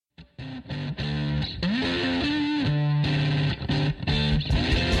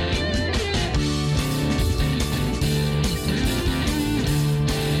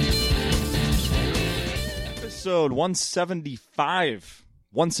episode 175.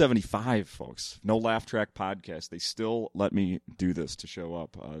 175, folks. No Laugh Track podcast. They still let me do this to show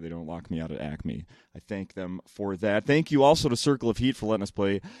up. They don't lock me out at Acme. I thank them for that. Thank you also to Circle of Heat for letting us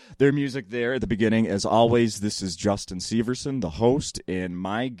play their music there at the beginning. As always, this is Justin Severson, the host, and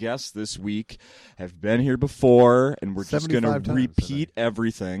my guests this week have been here before, and we're just going to repeat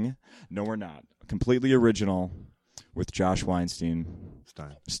everything. No, we're not. Completely original with Josh Weinstein.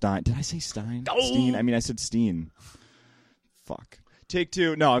 Stein. Did I say Stein? Oh! Steen. I mean, I said Steen. Fuck. Take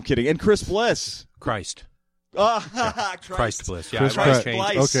two. No, I'm kidding. And Chris Bliss. Christ. Christ Bliss. Yeah, Chris I Christ.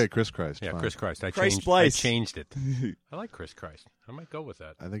 changed. Okay, Chris Christ. Yeah, fine. Chris Christ. I changed it. I like Chris Christ. I might go with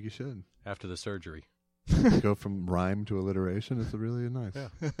that I think you should. after the surgery. Go from rhyme to alliteration. It's really nice. Yeah.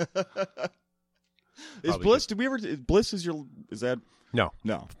 Is Probably Bliss? Did we ever? Bliss is your? Is that? No.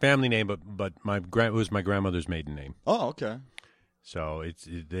 No. Family name, but it was my grandmother's maiden name. Oh, okay. So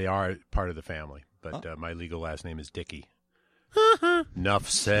they are part of the family. But my legal last name is Dickey. Enough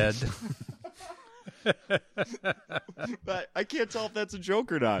said. But I can't tell if that's a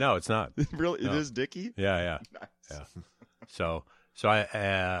joke or not. No, it's not. Really, No. it is Dickie. Yeah. Nice. Yeah. So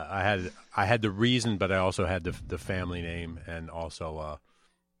I had the reason, but I also had the family name, and also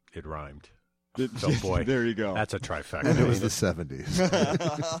it rhymed. So boy, there you go. That's a trifecta. And it was the 70s.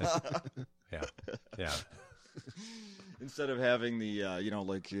 Yeah. Instead of having the,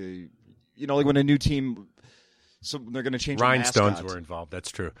 like when a new team, so they're going to change. Rhinestones the were involved. That's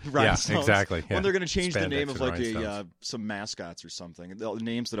true. Rhinestones. Yeah, exactly. Yeah. When they're going to change the Spandex name of and like rhinestones. some mascots or something. The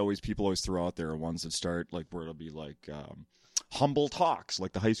names that people always throw out there are ones that start like where it'll be like Humble Talks,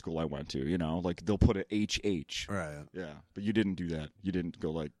 like the high school I went to. Like they'll put a HH. Right. Yeah, but you didn't do that. You didn't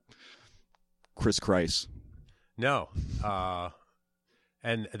go like Chris Christ. No.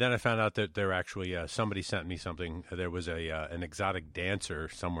 And then I found out that there actually somebody sent me something. There was an exotic dancer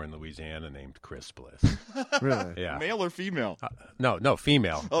somewhere in Louisiana named Chris Bliss. Really? Yeah. Male or female? No,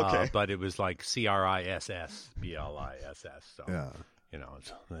 female. Okay. But it was like CRISS BLISS. So Yeah.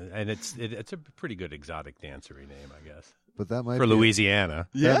 it's a pretty good exotic dancery name, I guess, But that might for be, Louisiana.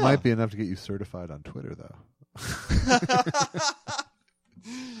 Yeah. That might be enough to get you certified on Twitter, though.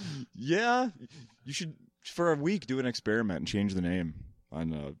 Yeah, you should for a week do an experiment and change the name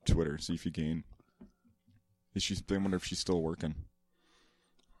on Twitter. See if you gain. I wonder if she's still working.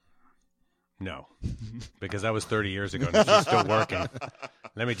 No, because that was 30 years ago, and she's still working.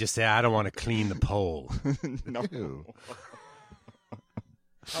 Let me just say, I don't want to clean the pole. No. Ew.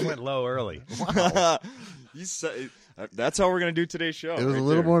 I went low early. You said, that's how we're going to do today's show. It was right a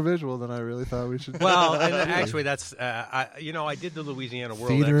little there. more visual than I really thought we should. Well, and actually, that's I did the Louisiana World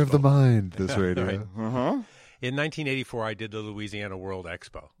Theater Expo. of the mind. This radio. Right. Uh-huh. In 1984, I did the Louisiana World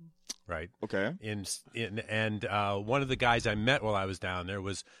Expo. Right. Okay. And one of the guys I met while I was down there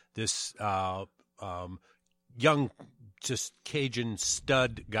was this young, just Cajun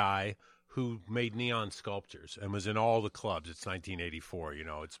stud guy who made neon sculptures and was in all the clubs. It's 1984.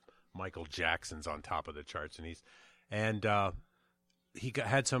 It's Michael Jackson's on top of the charts, and he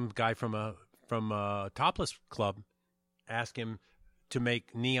had some guy from a topless club ask him to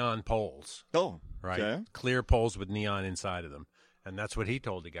make neon poles. Oh, Right, okay. clear poles with neon inside of them, and that's what he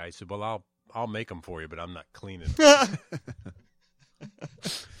told the guy. He said, "Well, I'll make them for you, but I'm not cleaning."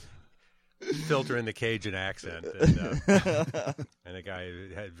 Filter in the Cajun accent, and the guy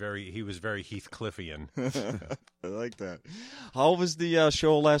he was very Heathcliffian. I like that. How was the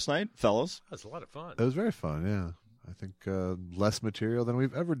show last night, fellas? That was a lot of fun. It was very fun, yeah. I think less material than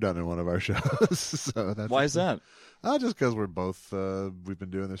we've ever done in one of our shows. So that's Why is that? Just because we're both we've been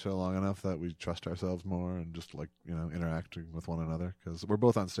doing the show long enough that we trust ourselves more and just interacting with one another because we're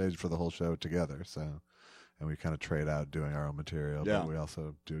both on stage for the whole show together. So, and we kind of trade out doing our own material, Yeah. but we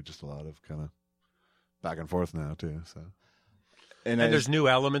also do just a lot of kind of back and forth now too. So. And there's new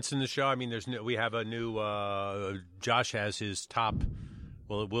elements in the show. I mean, we have a new. Josh has his top.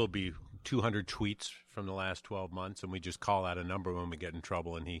 Well, it will be 200 tweets from the last 12 months, and we just call out a number when we get in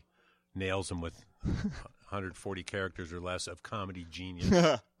trouble, and he nails them with 140 characters or less of comedy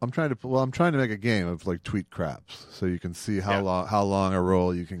genius. I'm trying to make a game of like tweet craps, so you can see how long a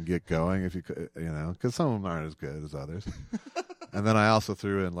roll you can get going if because some of them aren't as good as others. And then I also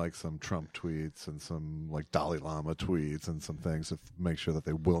threw in like some Trump tweets and some like Dalai Lama tweets and some things to make sure that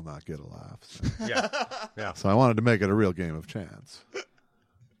they will not get a laugh. So. Yeah. So I wanted to make it a real game of chance.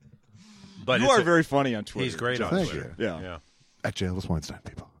 But you are very funny on Twitter. He's great Josh. on Thank Twitter. you. Yeah. At Jailus Weinstein,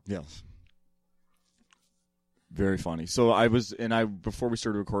 people. Yes. Very funny. So before we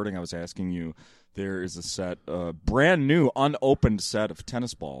started recording, I was asking you, there is a set, brand new, unopened set of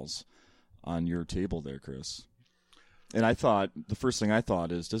tennis balls on your table there, Chris. And the first thing I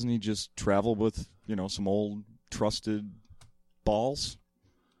thought is, doesn't he just travel with, some old trusted balls?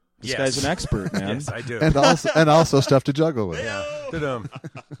 This Yes. guy's an expert, man. Yes, I do. and also stuff to juggle with. Yeah. Ta-dum.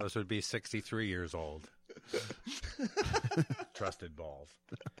 Those would be 63 years old. Trusted balls.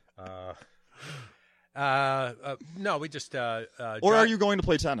 No, we just. Or are you going to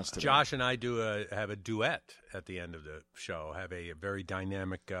play tennis today? Josh and I have a duet at the end of the show. Have a very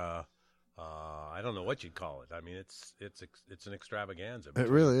dynamic. I don't know what you'd call it. I mean, it's an extravaganza. It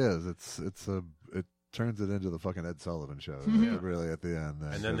really is. It turns it into the fucking Ed Sullivan show. Really, at the end.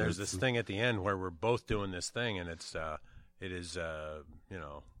 And then there's this thing at the end where we're both doing this thing, and it is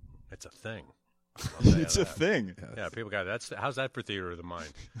it's a thing. It's a thing. Yeah, people got that's how's that for theater of the mind?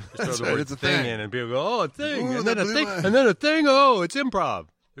 Just throw the right, word it's a thing thing. in, and people go, "Oh, a thing," Ooh, and then that a blew thing, my- and then a thing. Oh, it's improv.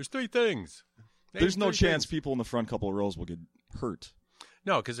 There's 3 things. There's no Name 3 chance things. people in the front couple of rows will get hurt.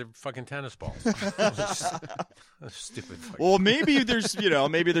 No, because they're fucking tennis balls. Stupid. Fucking. Well, maybe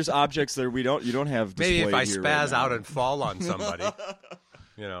there's objects there you don't have. Maybe if I displayed here spaz right now. out and fall on somebody,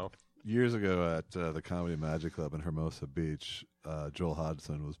 Years ago at the Comedy Magic Club in Hermosa Beach, Joel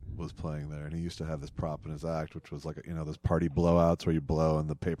Hodgson was playing there, and he used to have this prop in his act, which was like those party blowouts where you blow and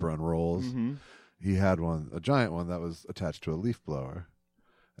the paper unrolls. Mm-hmm. He had a giant one that was attached to a leaf blower,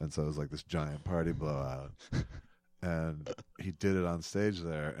 and so it was like this giant party blowout. And he did it on stage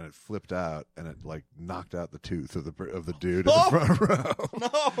there, and it flipped out, and it like knocked out the tooth of the dude in the front row.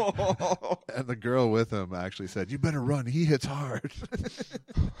 No. And the girl with him actually said, "You better run. He hits hard."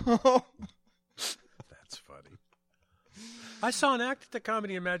 that's funny. I saw an act at the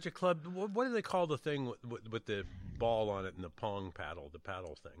Comedy and Magic Club. What do they call the thing with the ball on it and the pong paddle, the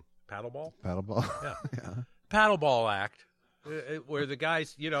paddle thing? Paddle ball? Paddle ball. Yeah. Yeah. Paddle ball act. Where the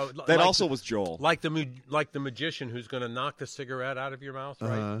guys, That also was Joel. like the magician who's going to knock the cigarette out of your mouth,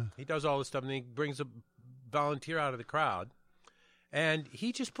 right? Uh-huh. He does all this stuff, and he brings a volunteer out of the crowd, and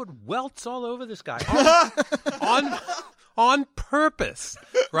he just put welts all over this guy on purpose,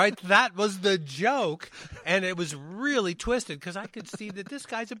 right? That was the joke, and it was really twisted because I could see that this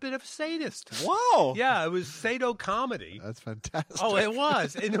guy's a bit of a sadist. Wow. Yeah, it was sado comedy. That's fantastic. Oh, it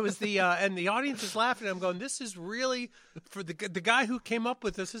was, and it was and the audience is laughing. I'm going, this is really for the guy who came up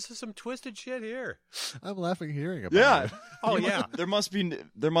with this. This is some twisted shit here. I'm laughing hearing about Yeah. it. Oh yeah, There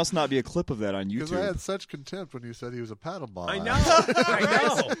must not be a clip of that on Because I YouTube. had such contempt when you said he was a paddleball. I know,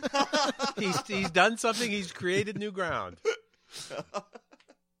 I know. He's done something. He's created new ground.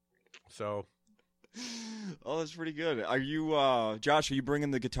 So, Oh, that's pretty good. Are you, Josh? Are you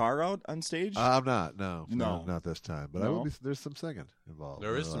bringing the guitar out on stage? I'm not. No, not this time. But I No? will be. There's some singing involved.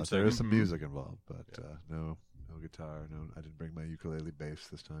 There is some There is singing. some music involved, but no guitar. No, I didn't bring my ukulele bass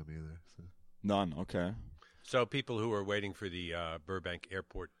this time either. So. None. Okay. so people who are waiting for the Burbank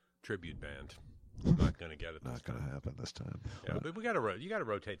Airport tribute band, not going to get it. Not This going to time. happen this time. Yeah, But- but you got to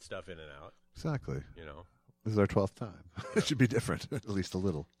rotate stuff in and out. exactly. You This is our 12th time. It should be different, at least a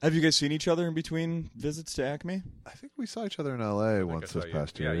little. Have you guys seen each other in between visits to Acme? I think we saw each other in L.A. I think once I this saw you.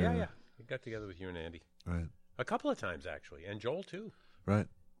 past year. Yeah. We got together with you and Andy Right. a couple of times actually, and Joel too. Right.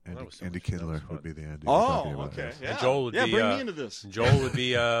 That Andy, was so Andy much- that was Kindler fun. would be the Andy. we're talking Oh, about, okay. yes. Yeah. And Joel would yeah, be, bring me into this. Joel would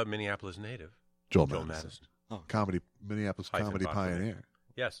be a Minneapolis native. Joel Joel Madison. Madison. Minneapolis Hyphen comedy Bachman. pioneer.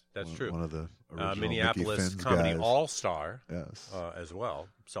 Yes, that's true. One of the original Minneapolis Mickey Finn's comedy guys. all-star Yes. as well,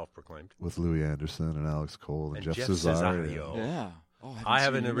 self-proclaimed. With Louis Anderson and Alex Cole and, And Jeff Cesario. Cesario, Yeah. Oh, I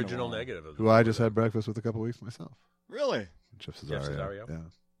have seen an him in a original while. negative of who I just had breakfast with a couple weeks myself. Really? Jeff Jeff Cesario. Cesario? Yeah.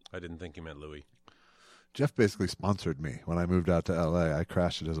 I didn't think you meant Louis. Jeff basically sponsored me when I moved out to L.A. I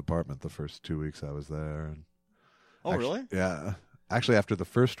crashed at his apartment the first 2 weeks I was there. And Oh, really? Yeah. Actually, after the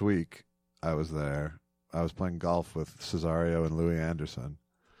first week I was there, I was playing golf with Cesario and Louis Anderson,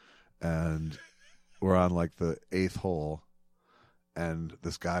 and we're on like the 8th hole, and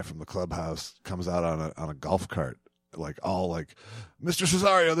this guy from the clubhouse comes out on a golf cart, like all like, "Mr.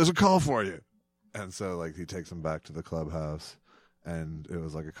 Cesario, there's a call for you," and so like he takes him back to the clubhouse, and it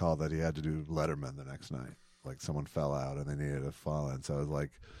was like a call that he had to do Letterman the next night. Like someone fell out and they needed a fall in, so it was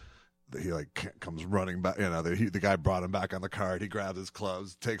like. He like comes running back. The guy brought him back on the cart. He grabs his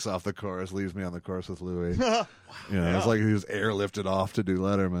clubs, takes off the course, leaves me on the course with Louis. It's like he was airlifted off to do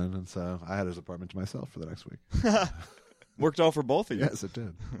Letterman, and so I had his apartment to myself for the next week. Worked out for both of you. Yes, it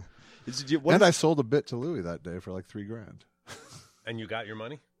did. What I sold a bit to Louis that day for like $3,000. And you got your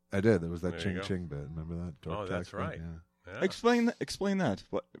money? I did. There was that There you ching go. ching bit. Remember that? Dork Oh, that's tax bit? right. Yeah. Yeah. Explain that.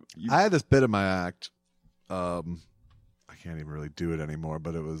 What? I had this bit in my act. I can't even really do it anymore,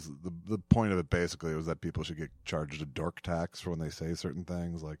 but it was the point of it basically was that people should get charged a dork tax for when they say certain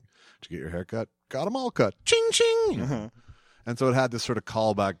things, like, "Did you get your hair cut? Got them all cut. Ching ching." And so it had this sort of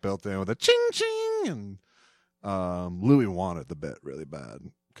callback built in with a ching ching, and Louis wanted the bit really bad,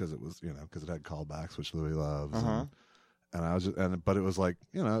 because it was, because it had callbacks, which Louis loves. Uh-huh. And I was but it was like,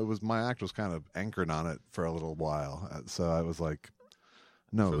 it was, my act was kind of anchored on it for a little while. So I was like,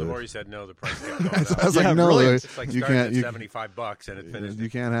 no. So the Louis. more you said no, the price kept going up. I was like, no, really. Louis, It's like you starting can't. at $75 and it finished. You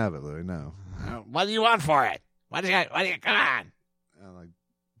can't have it, Louis. No. What do you want for it? What do you come on? And I'm like,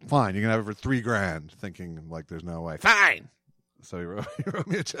 fine, you can have it for $3,000, thinking like there's no way. Fine. So he wrote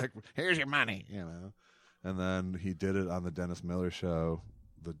me a check, Here's your money. And then he did it on the Dennis Miller show.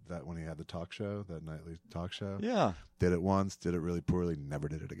 That when he had the talk show, that nightly talk show. Yeah. Did it once, did it really poorly, never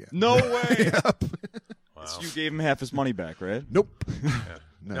did it again. No way. Yep. Wow. So you gave him half his money back, right? Nope. Yeah.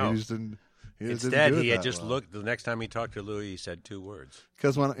 No, No. he just didn't. He just Instead, didn't do it he had that just well. looked. The next time he talked to Louis, he said 2 words.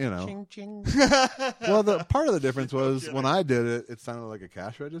 Because when Ching, ching. well, the part of the difference was when I did it, it sounded like a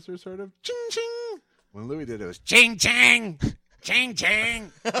cash register, sort of. Ching ching. When Louis did it, it was Ching, ching. Ching,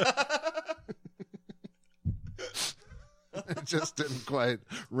 ching. it just didn't quite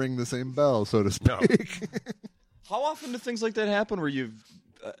ring the same bell, so to speak. How often do things like that happen where you've...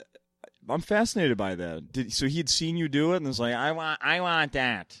 I'm fascinated by that. So he'd seen you do it and was like, I want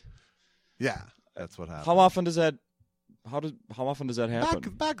that. Yeah, that's what happened. How often does that... How often does that happen?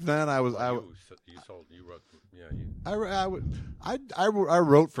 Back then, I was You wrote. Yeah. I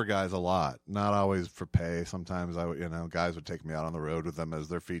wrote for guys a lot, not always for pay. Sometimes guys would take me out on the road with them as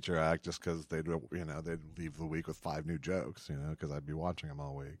their feature act, just because they'd leave the week with 5 new jokes, because I'd be watching them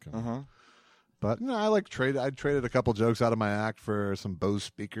all week. Uh-huh. But I traded a couple jokes out of my act for some Bose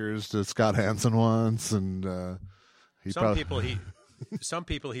speakers to Scott Hansen once, and Some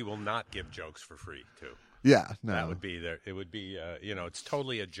people he will not give jokes for free too. Yeah, no, That would be there. It would be it's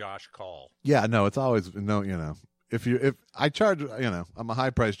totally a Josh call. yeah, no, it's always no, if I charge, I'm a high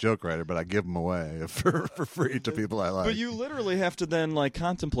priced joke writer, but I give them away for free to people I like. But you literally have to then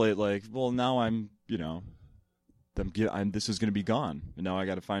contemplate well, now I'm this is going to be gone, and now I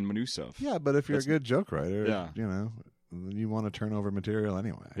got to find my new stuff. Yeah, but if you're a good joke writer, Yeah. you want to turn over material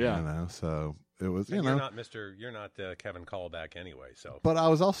anyway. Yeah. So it was, You're not Kevin Callback anyway. So, But I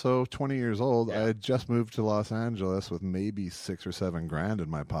was also 20 years old. Yeah. I had just moved to Los Angeles with maybe $6 or $7 grand in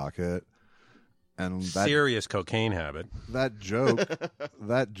my pocket, and serious cocaine habit. that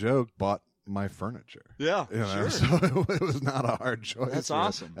joke bought my furniture. Yeah, sure. So it was not a hard choice. That's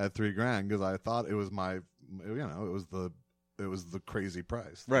awesome. At $3 grand, because I thought it was it was the crazy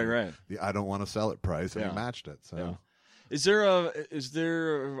price. Right. The I don't want to sell it price, and Yeah. it matched it. So. Yeah. Is there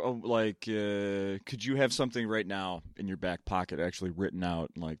could you have something right now in your back pocket actually written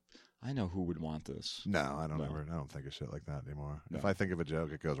out I know who would want this? No, I don't No. I don't think of shit like that anymore. No. If I think of a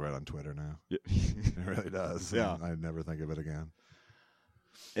joke, it goes right on Twitter now. Yeah. It really does. Yeah. And I never think of it again.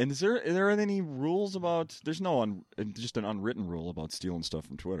 And are there any rules about? There's no just an unwritten rule about stealing stuff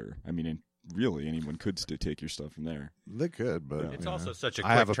from Twitter. I mean, really, anyone could take your stuff from there. They could, but It's also such a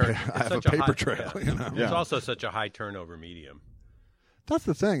I have quick a turn. pa- I it's have a such paper high- trail. yeah. Yeah. It's also such a high turnover medium. That's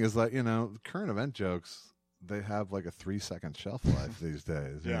the thing is current event jokes, they have like a 3-second shelf life these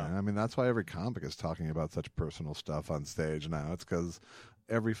days. Yeah. I mean, that's why every comic is talking about such personal stuff on stage now. It's because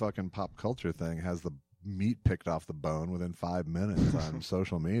every fucking pop culture thing has the meat picked off the bone within 5 minutes on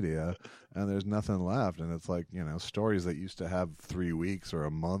social media, and there's nothing left. And it's like, stories that used to have 3 weeks or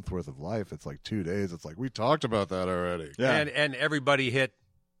a month worth of life, it's like 2 days. It's like, we talked about that already. Yeah. And everybody hit.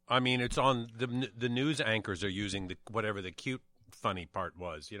 I mean, it's on the news anchors are using whatever the cute funny part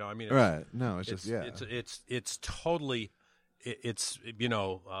was. I mean, Right. No, it's just, yeah. It's totally. It's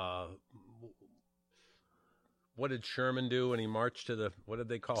what did Sherman do when he marched to the? What did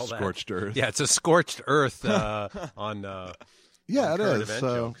they call that? Scorched earth. Yeah, it's a scorched earth on. Yeah, on it current is. event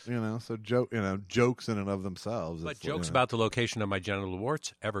So jokes. jokes in and of themselves. But it's, jokes about the location of my genital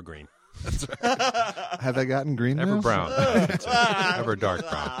warts, evergreen, have they gotten green? ever now? brown, ever dark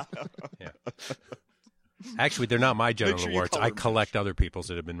brown. Yeah. Actually, they're not my genital sure you warts. color I match. collect other people's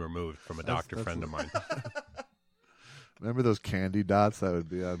that have been removed from a doctor that's- friend of mine. Remember those candy dots that would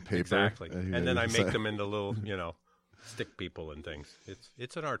be on paper? Exactly. You And then I say- make them into little, stick people and things.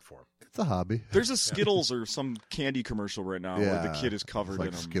 It's an art form. It's a hobby. There's a Skittles or some candy commercial right now where the kid is covered it's like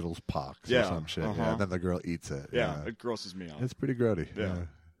in them. Skittles pox Yeah, or some shit. uh-huh. Yeah, and then the girl eats it. Yeah, it grosses me out. It's pretty grody. Yeah.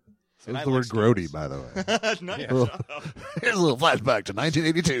 So And it's I the like word grody, Skittles. by the way. Nice. Here's a little flashback to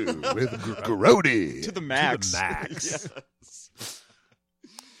 1982 with grody. To the max. max. Yes.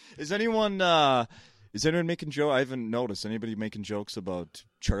 Is anyone making joke? I haven't noticed anybody making jokes about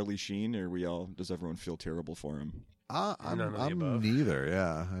Charlie Sheen. Or does everyone feel terrible for him? I'm None of the above. neither.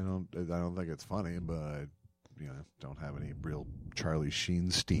 Yeah, I don't think it's funny, but I, don't have any real Charlie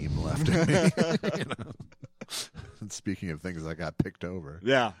Sheen steam left in me. And speaking of things that got picked over,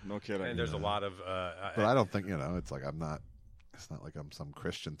 Yeah, no kidding. And there's a lot of. but I don't think it's like I'm not It's not like I'm some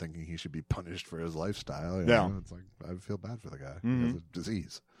Christian thinking he should be punished for his lifestyle. You Yeah. know? It's like I feel bad for the guy. Mhm. He has a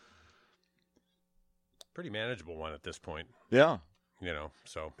disease. Pretty manageable one at this point, Yeah.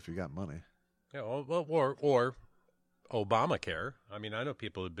 So If you got money. yeah, or Obamacare. I mean, I know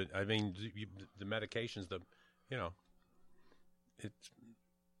people have been. I mean, the medications,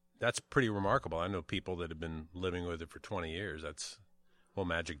 that's pretty remarkable. I know people that have been living with it for 20 years.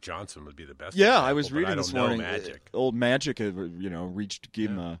 Magic Johnson would be the best. Yeah, example, I was but reading I don't this know morning. Magic. Old Magic,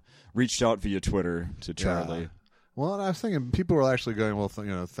 reached out via Twitter to Charlie. Yeah. Well, and I was thinking people were actually going, well,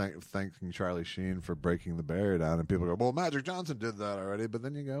 thanking Charlie Sheen for breaking the barrier down, and people go, well, Magic Johnson did that already. But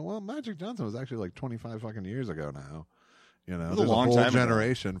then you go, well, Magic Johnson was actually like 25 fucking years ago now. You know, was a there's long a whole time ago.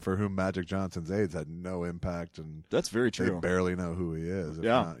 generation for whom Magic Johnson's AIDS had no impact, and That's very they true. barely know who he is. if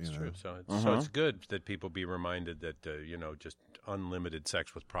Yeah. not, you It's know. true. So Uh-huh. it's good that people be reminded that just unlimited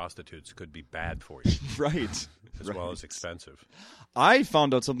sex with prostitutes could be bad for you Right. as well as expensive. I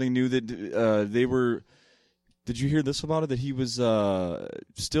found out something new that they were. Did you hear this about it? That he was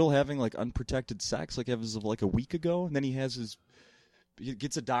still having like unprotected sex, like as of like a week ago, and then he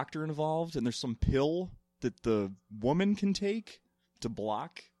gets a doctor involved, and there's some pill that the woman can take to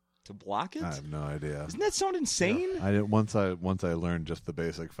block it. I have no idea. Doesn't that sound insane? I didn't once I learned just the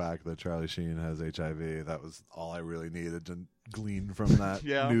basic fact that Charlie Sheen has HIV. That was all I really needed to glean from that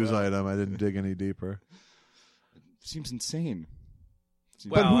Yeah, news well. item. I didn't dig any deeper. Seems insane.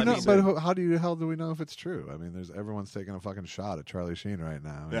 Well, But who I knows? mean- But how do we know if it's true? I mean, everyone's taking a fucking shot at Charlie Sheen right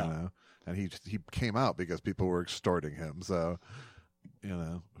now. Yeah. You know, and he came out because people were extorting him. So,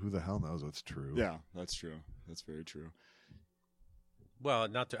 who the hell knows what's true? Yeah, that's true. That's very true. Well,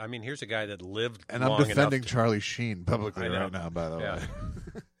 here's a guy that lived And I'm long defending enough. Charlie Sheen publicly I know. right now. By the Yeah.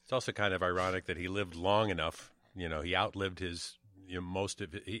 way, It's also kind of ironic that he lived long enough. He outlived his. Most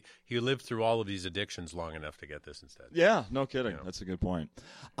of it. He lived through all of these addictions long enough to get this instead. Yeah, no kidding. Yeah. That's a good point.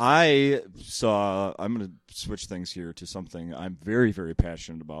 I'm going to switch things here to something I'm very, very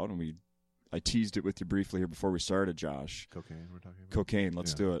passionate about, and I teased it with you briefly here before we started, Josh. cocaine. We're talking about Cocaine.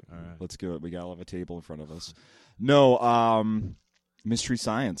 Let's Yeah, do it. all right. Let's do it. We got to have a table in front of us. No, Mystery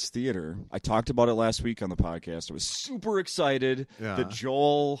Science Theater. I talked about it last week on the podcast. I was super excited Yeah. that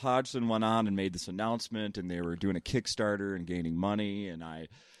Joel Hodgson went on and made this announcement, and they were doing a Kickstarter and gaining money.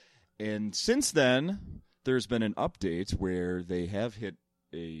 And since then, there's been an update where they have hit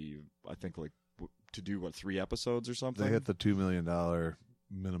I think to do 3 episodes or something. They hit the $2 million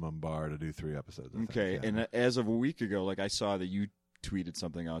minimum bar to do 3 episodes. I think, Okay, yeah. and as of a week ago, I saw that you tweeted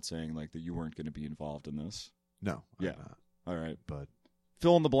something out saying that you weren't going to be involved in this. no, I'm Yeah. not. All right. But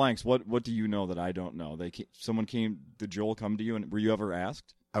Fill in the blanks. What do you know that I don't know? Someone came. Did Joel come to you, and were you ever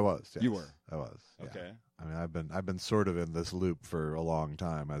asked? I was. Yes. You were. I was. Yeah. Okay. I mean, I've been sort of in this loop for a long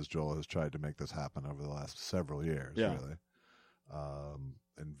time as Joel has tried to make this happen over the last several years. Yeah. Really,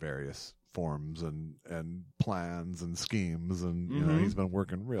 in various forms and plans and schemes, and Mhm. he's been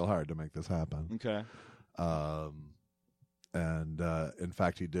working real hard to make this happen. Okay. And in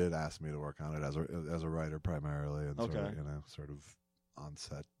fact, he did ask me to work on it as a writer primarily, and Okay. sort of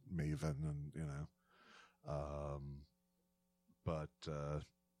on-set maven, and but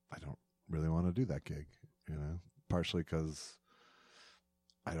I don't really want to do that gig, partially because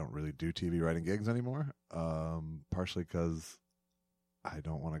I don't really do TV writing gigs anymore, partially because I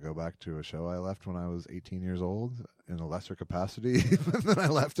don't want to go back to a show I left when I was 18 years old in a lesser capacity even than I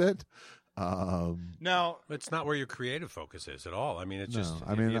left it. Now, It's not where your creative focus is at all. I mean, it's No, just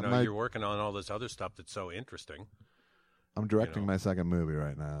I mean, you're working on all this other stuff that's so interesting. I'm directing You know. my second movie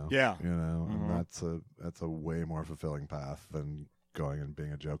right now. Yeah. And Mhm. that's a way more fulfilling path than going and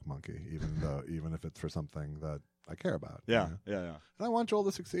being a joke monkey, even if it's for something that I care about. you yeah, know? yeah. And I want Joel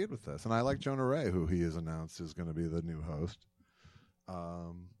to succeed with this. And I like Jonah Ray, who he has announced is going to be the new host.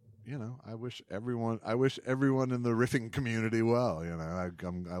 I wish everyone in the riffing community well.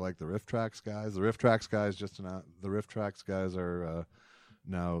 I like the Riff Tracks guys. The Riff Tracks guys are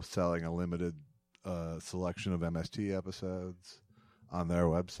now selling a limited selection of MST episodes on their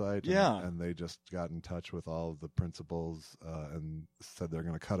website. Yeah. And they just got in touch with all of the principals and said they're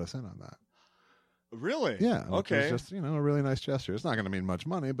going to cut us in on that. Really? Yeah. Which Okay. is just, a really nice gesture. It's not going to mean much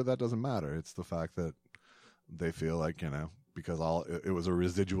money, but that doesn't matter. It's the fact that they feel like, because it was a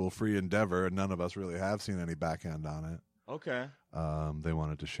residual free endeavor and none of us really have seen any back end on it. Okay. They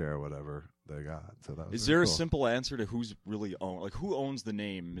wanted to share whatever they got. So that was Is really there a cool. simple answer to who's really who owns the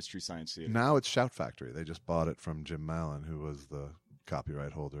name Mystery Science Theater? Now it's Shout Factory. They just bought it from Jim Mallon, who was the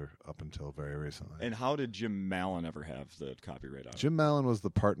copyright holder up until very recently. And how did Jim Mallon ever have the copyright on it? Jim Mallon was the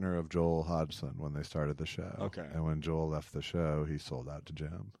partner of Joel Hodgson when they started the show. Okay. And when Joel left the show, he sold out to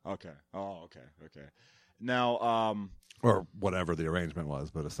Jim. Okay. Oh, okay. Okay. Now, or whatever the arrangement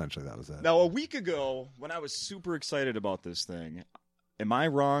was, but essentially that was it. Now, a week ago, when I was super excited about this thing, am I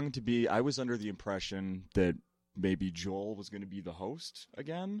wrong to be? I was under the impression that maybe Joel was going to be the host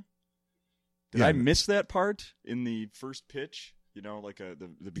again. Did I miss that part in the first pitch? You know, like the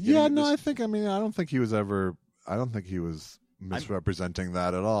beginning. Yeah, of no, this? I don't think he was misrepresenting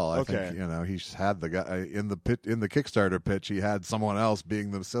that at all. I think he just had the guy in the Kickstarter pitch. He had someone else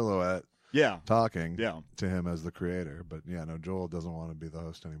being the silhouette, talking to him as the creator. But yeah, no, Joel doesn't want to be the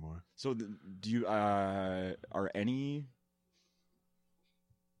host anymore. So do you? Are any?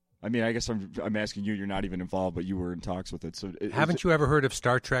 I mean, I guess I'm asking you. You're not even involved, but you were in talks with it. So haven't you ever heard of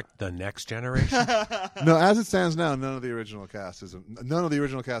Star Trek: The Next Generation? No, as it stands now, none of the original cast is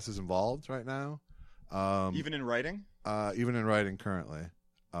involved right now. Even in writing? Even in writing currently.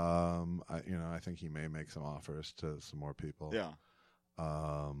 I think he may make some offers to some more people. Yeah.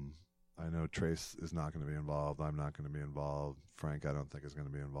 I know Trace is not going to be involved. I'm not going to be involved. Frank, I don't think is going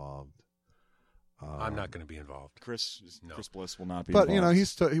to be involved. I'm not going to be involved. Chris Bliss will not be but,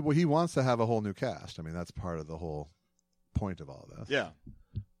 involved. he wants to have a whole new cast. I mean, that's part of the whole point of all this. Yeah.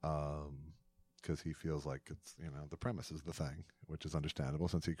 Because he feels like it's, the premise is the thing, which is understandable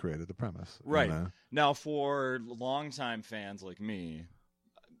since he created the premise. Right. Now, for longtime fans like me,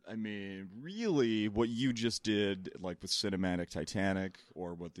 I mean, really what you just did, like with Cinematic Titanic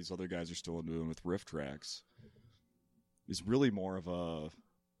or what these other guys are still doing with Riff Tracks, is really more of a...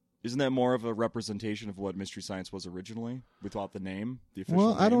 Isn't that more of a representation of what Mystery Science was originally, without the name, the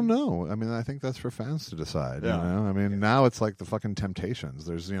official name? I don't know. I mean, I think that's for fans to decide. Yeah. I mean, now it's like the fucking Temptations.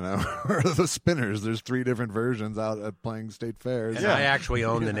 There's, or the Spinners. There's 3 different versions out at playing state fairs. And I actually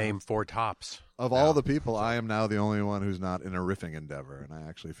own the name Four Tops. Of all the people, I am now the only one who's not in a riffing endeavor, and I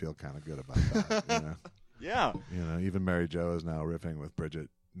actually feel kind of good about that. Yeah. Even Mary Jo is now riffing with Bridget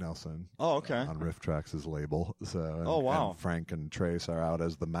Nelson. Oh, okay. On Riff Tracks' label. So, oh, wow. And Frank and Trace are out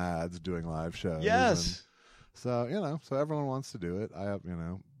as the Mads doing live shows. Yes. So, so everyone wants to do it. I have,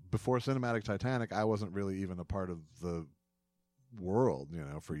 before Cinematic Titanic, I wasn't really even a part of the world,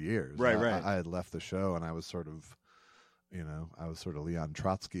 for years. Right. I had left the show, and I was sort of, Leon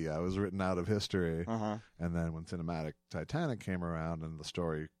Trotsky. I was written out of history. Uh-huh. And then when Cinematic Titanic came around and the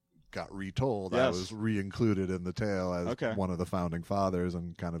story got retold, yes. I was re-included in the tale as one of the founding fathers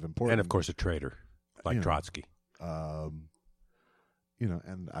and kind of important. And, of course, a traitor, like Trotsky. And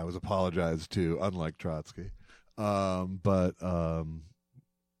I was apologized to, unlike Trotsky. So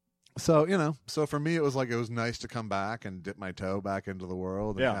for me, it was nice to come back and dip my toe back into the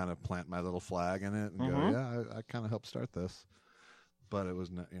world and kind of plant my little flag in it and go, I kind of helped start this. But it was,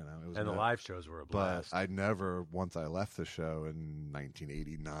 and the live shows were a blast. But I never, once I left the show in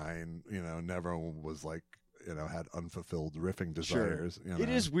 1989, never was like, had unfulfilled riffing desires. Sure. It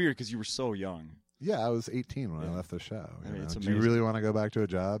is weird because you were so young. Yeah, I was 18 when I left the show. It's Do you really want to go back to a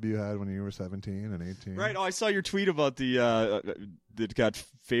job you had when you were 17 and 18? Right. Oh, I saw your tweet about that got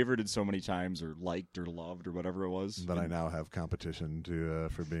favorited so many times or liked or loved or whatever it was. That I now have competition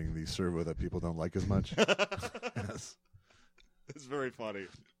for being the servo that people don't like as much. Yes. It's very funny.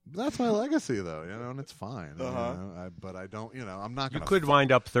 That's my legacy, though, and it's fine. But I don't, I'm not going to... You could wind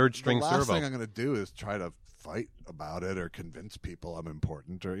up third string servo. servo. The last thing I'm going to do is try to fight about it or convince people I'm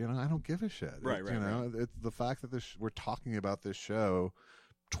important or, I don't give a shit. Right. It's the fact that we're talking about this show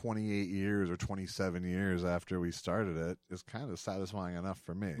 28 years or 27 years after we started it is kind of satisfying enough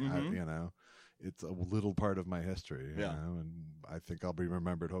for me. Mm-hmm. It's a little part of my history, and I think I'll be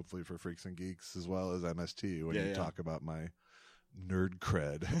remembered hopefully for Freaks and Geeks as well as MST when you talk about my nerd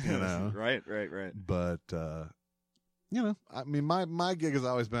cred, Right. But I mean, my gig has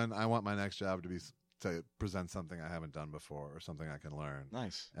always been I want my next job to present something I haven't done before or something I can learn.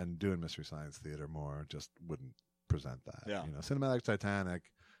 Nice. And doing Mystery Science Theater more just wouldn't present that. Yeah. Cinematic Titanic,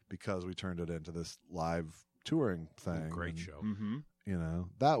 because we turned it into this live touring thing. Great show. Mm-hmm.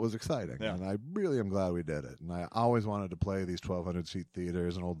 That was exciting. Yeah. And I really am glad we did it. And I always wanted to play these 1,200-seat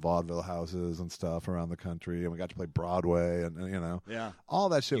theaters and old vaudeville houses and stuff around the country. And we got to play Broadway and all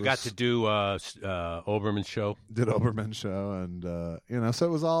that shit. You got to do Oberman's show. Did Oberman's show. And, so it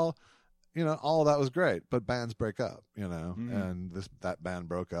was all... all of that was great, but bands break up, and that band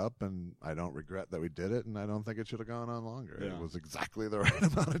broke up, and I don't regret that we did it, and I don't think it should have gone on longer. Yeah. It was exactly the right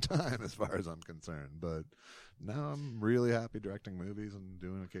amount of time as far as I'm concerned, but now I'm really happy directing movies and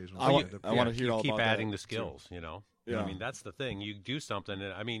doing occasional I want to hear all keep about adding that, the skills, Yeah. I mean, that's the thing. You do something,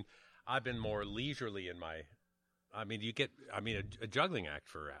 and I mean, I've been more leisurely in my... I mean, a juggling act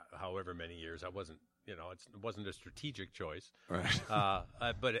for however many years. I wasn't It wasn't a strategic choice. Right.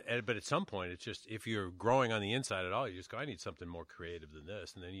 But at some point, it's just if you're growing on the inside at all, you just go, I need something more creative than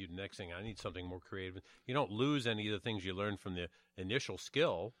this, and then next thing, I need something more creative. You don't lose any of the things you learned from the initial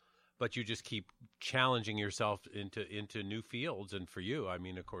skill, but you just keep challenging yourself into new fields. And for you, I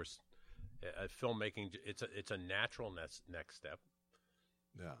mean, of course, filmmaking, it's a natural next step.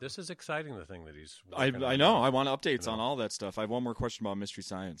 Yeah. This is exciting, the thing that he's I working on. know. I want updates on all that stuff. I have one more question about Mystery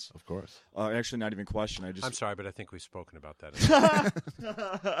Science. Of course. Actually, not even a question. I'm sorry, but I think we've spoken about that.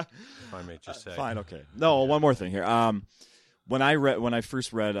 If I may just say. Fine, okay. No, one more thing here. When I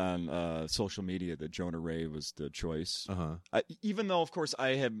first read on social media that Jonah Ray was the choice, even though, of course,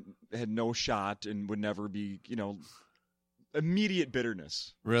 I had no shot and would never be, immediate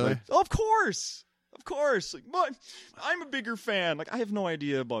bitterness. Really? Like, of course. Like, but I'm a bigger fan. Like, I have no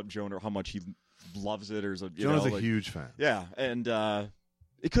idea about Jonah, how much he loves it, or Jonah's a huge fan. Yeah, and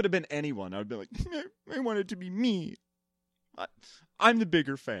it could have been anyone. I would be like, I want it to be me. I'm the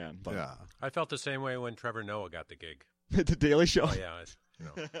bigger fan. But Yeah. I felt the same way when Trevor Noah got the gig. The Daily Show. Oh yeah,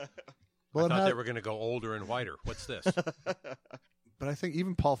 Well, I thought they were going to go older and whiter. What's this? But I think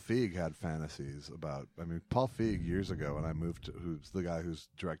even Paul Feig had fantasies about. I mean, Paul Feig years ago when I moved, who's the guy who's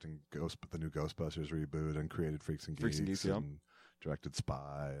directing the new Ghostbusters reboot and created Freaks and Geeks, yeah. and directed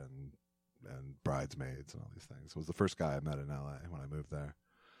Spy and Bridesmaids and all these things. Was the first guy I met in L.A. when I moved there,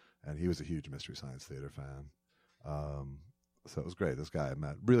 and he was a huge Mystery Science Theater fan. So it was great. This guy I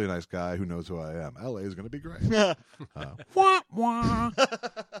met, really nice guy who knows who I am. L.A. is going to be great. Wah, wah.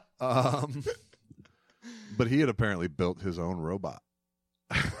 But he had apparently built his own robot.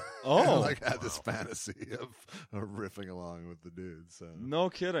 Oh. Like had this fantasy of riffing along with the dude. So No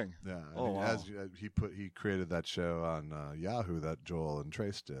kidding. yeah, Oh, wow. he created that show on Yahoo that Joel and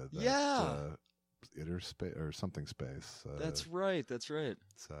Trace did. That, Yeah. Inner Space or something space. That's right.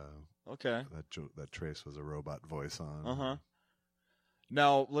 So Okay. that Trace was a robot voice on. Uh-huh.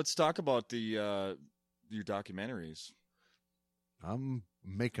 Now, let's talk about your documentaries. I'm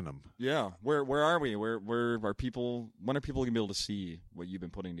making them. Yeah. Where are we? Where are people? When are people going to be able to see what you've been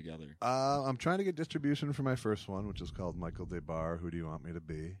putting together? I'm trying to get distribution for my first one, which is called Michael DeBar, Who Do You Want Me to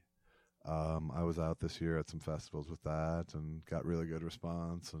Be? I was out this year at some festivals with that and got really good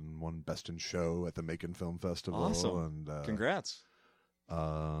response and won Best in Show at the Macon Film Festival. Awesome. And, Congrats.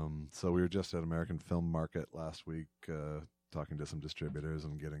 So we were just at American Film Market last week talking to some distributors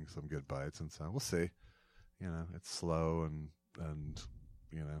and getting some good bites. And so we'll see. It's slow and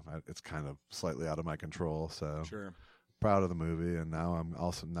it's kind of slightly out of my control. So Sure. proud of the movie. And now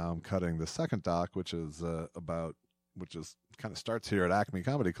I'm cutting the second doc, which is kind of starts here at Acme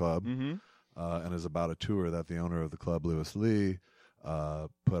Comedy Club, and is about a tour that the owner of the club, Louis Lee,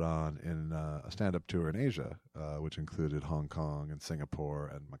 put on in a stand-up tour in Asia, which included Hong Kong and Singapore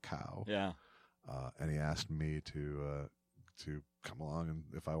and Macau. Yeah. And he asked me to come along and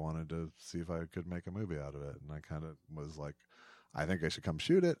if I wanted to see if I could make a movie out of it. And I kind of was like, I think I should come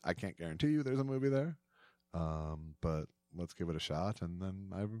shoot it. I can't guarantee you there's a movie there, but let's give it a shot. And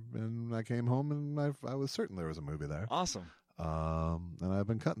then I came home and I was certain there was a movie there. Awesome. And I've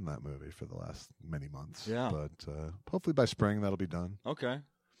been cutting that movie for the last many months. Yeah. But hopefully by spring that'll be done. Okay.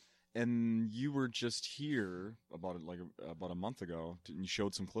 And you were just here about a month ago, and you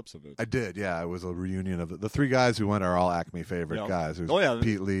showed some clips of it. I did, yeah. It was a reunion of the three guys who went are all Acme favorite guys. It was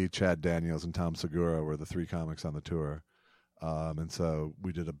Pete Lee, Chad Daniels, and Tom Segura were the three comics on the tour. And so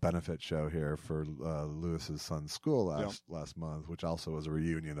we did a benefit show here for Lewis's son's school last month, which also was a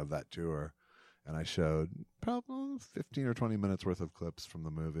reunion of that tour. And I showed probably 15 or 20 minutes worth of clips from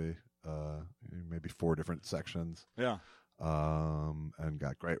the movie, maybe 4 different sections. Yeah. And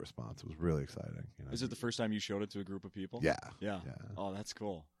got great response. It was really exciting. Is it the first time you showed it to a group of people? Yeah. Yeah. Oh, that's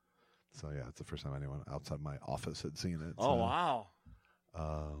cool. So yeah, it's the first time anyone outside my office had seen it. Oh, wow.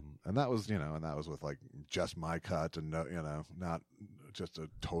 And that was, with like just my cut and not just a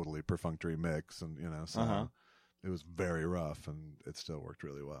totally perfunctory mix, and so it was very rough, and it still worked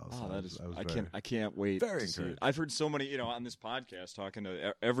really well. Oh, so I can't wait very to see it. encouraged. I've heard so many, on this podcast, talking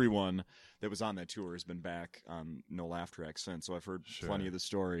to everyone that was on that tour has been back on No Laugh Track since. So I've heard plenty of the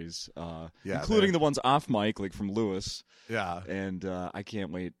stories, including the ones off mic, like from Lewis. Yeah, and I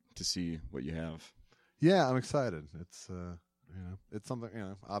can't wait to see what you have. Yeah, I'm excited. It's it's something.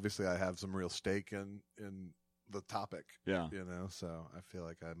 Obviously, I have some real stake in the topic. Yeah, so I feel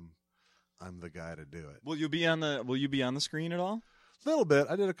like I'm the guy to do it. Will you be on the screen at all? A little bit.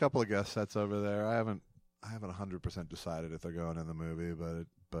 I did a couple of guest sets over there. I haven't 100% decided if they're going in the movie,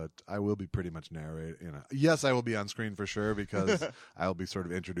 but I will be pretty much narrating. Yes, I will be on screen for sure because I'll be sort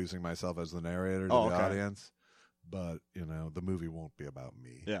of introducing myself as the narrator to the audience. but the movie won't be about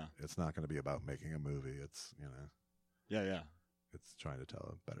me. Yeah. It's not going to be about making a movie. It's Yeah. it's trying to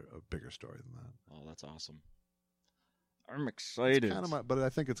tell a bigger story than that. Oh, that's awesome. I'm excited. It's kind of but I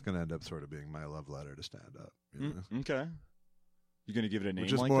think it's going to end up sort of being my love letter to stand up. Okay. You're going to give it a name,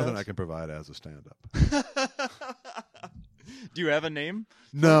 which is like more that? than I can provide as a stand up. Do you have a name?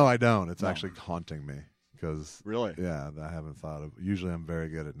 No, I don't. It's No. actually haunting me because Really? yeah, I haven't thought of. Usually, I'm very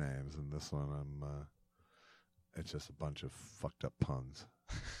good at names, and this one, it's just a bunch of fucked up puns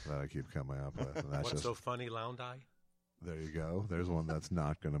that I keep coming up with. And that's What's just so funny, Loundy? there. You go. There's one that's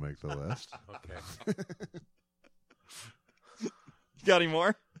not going to make the list. Okay. You got any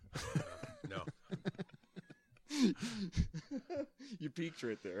more? No. You peaked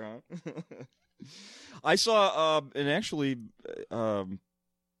right there, huh? I saw, and actually, the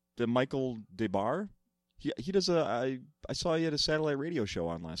Michael DeBar. He does I saw he had a satellite radio show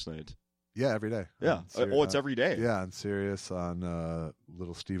on last night. Yeah, every day. Yeah. On Sirius- It's every day. Yeah, on Sirius on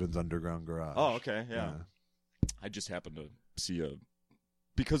Little Steven's Underground Garage. Oh, okay. Yeah. I just happened to see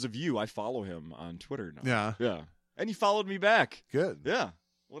because of you. I follow him on Twitter now. Yeah. Yeah. And he followed me back. Good. Yeah.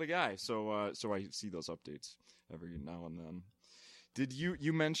 What a guy. So I see those updates every now and then. Did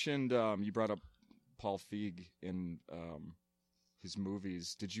you mentioned you brought up Paul Feig in his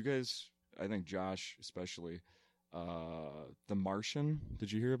movies. Did you guys, I think Josh especially, The Martian,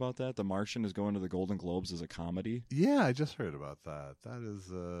 did you hear about that? The Martian is going to the Golden Globes as a comedy. Yeah, I just heard about that. That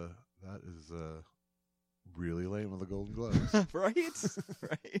is really lame with the Golden Globes. Right?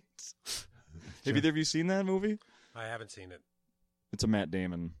 Right. Have either of you seen that movie? I haven't seen it. It's a Matt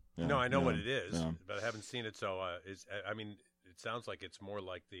Damon. Yeah, No, I know yeah, what it is, yeah. but I haven't seen it. So, I mean, it sounds like it's more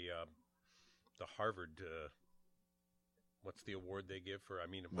like the Harvard. What's the award they give for? I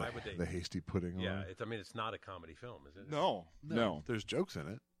mean, why would they? The hasty pudding. Yeah, on. I mean, it's not a comedy film, is it? No. There's jokes in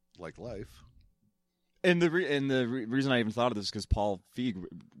it, like life. And the reason I even thought of this is because Paul Feig,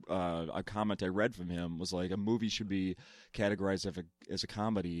 a comment I read from him was like, a movie should be categorized as a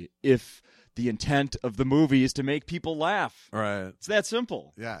comedy if the intent of the movie is to make people laugh. Right. It's that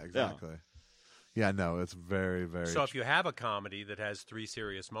simple. Yeah, exactly. Yeah, no, it's very, very. So if you have a comedy that has 3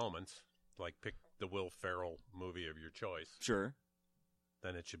 serious moments, like pick the Will Ferrell movie of your choice, Sure.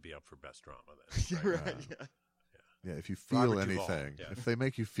 then it should be up for best drama. Then, Right. right? Yeah. Yeah, if you feel Robert Duvall, anything, yeah. if they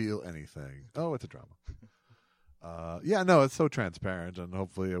make you feel anything, oh, it's a drama. Yeah, no, it's so transparent, and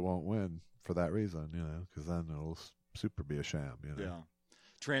hopefully it won't win for that reason, because then it'll super be a sham, Yeah.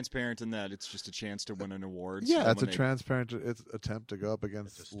 Transparent in that it's just a chance to win an award. Yeah, it's a When they- transparent attempt to go up It's a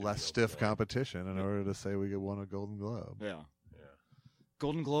against studio less stiff award. competition in order to say we won a Golden Globe. Yeah. Yeah.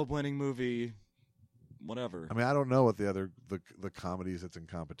 Golden Globe winning movie, whatever. I mean, I don't know what the other the comedies it's in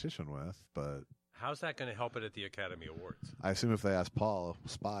competition with, but How's that going to help it at the Academy Awards? I assume if they ask Paul,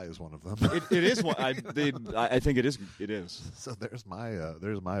 Spy is one of them. It is one. I think it is. It is. So there's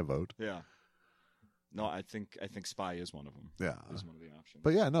my vote. Yeah. No, I think Spy is one of them. Yeah. Is one of the options.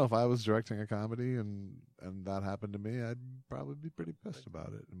 But yeah, no, if I was directing a comedy and that happened to me, I'd probably be pretty pissed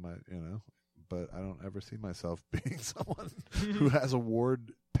about it. But I don't ever see myself being someone who has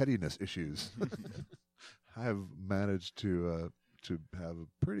award pettiness issues. I have managed to have a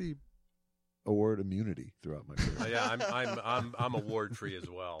pretty award immunity throughout my career. Yeah, I'm award free as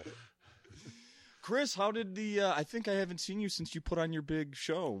well. Chris, how did the? I think I haven't seen you since you put on your big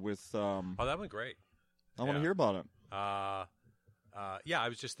show with. Oh, that went great. I want to yeah. hear about it. Yeah, I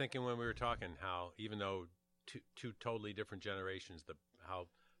was just thinking when we were talking how even though two totally different generations, how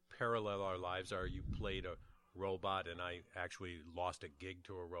parallel our lives are. You played a robot, and I actually lost a gig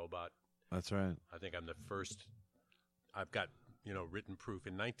to a robot. That's right. I think I'm the first. I've got written proof.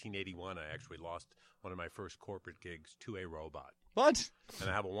 In 1981, I actually lost one of my first corporate gigs to a robot. What? And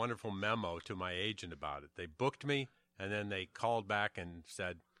I have a wonderful memo to my agent about it. They booked me, and then they called back and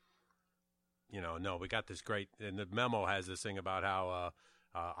said, no, we got this great. And the memo has this thing about how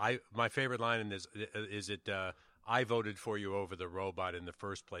my favorite line in this is it. I voted for you over the robot in the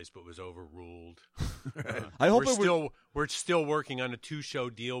first place, but was overruled. I hope we're still working on a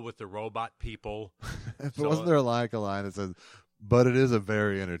 2-show deal with the robot people. But wasn't there a line that says, "But it is a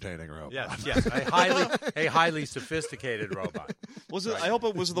very entertaining robot"? Yes, a highly sophisticated robot. Was it? I hope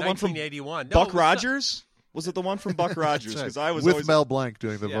it was the one from 1981. Buck Rogers. Was it the one from Buck Rogers? Because I was with always Mel Blanc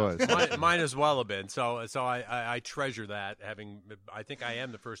doing the voice. Mine as well have been. So I treasure that. I think I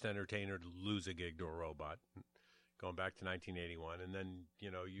am the first entertainer to lose a gig to a robot, going back to 1981. And then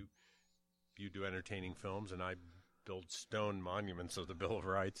you do entertaining films, and I build stone monuments of the Bill of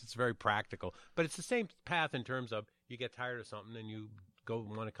Rights. It's very practical, but it's the same path in terms of you get tired of something and you go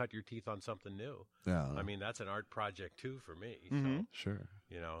want to cut your teeth on something new. Yeah, I mean that's an art project too for me. Mhm. So, sure.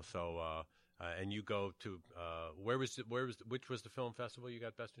 and you go to which was the film festival you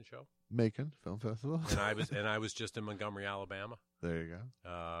got Best in Show? Macon Film Festival. and I was just in Montgomery, Alabama. There you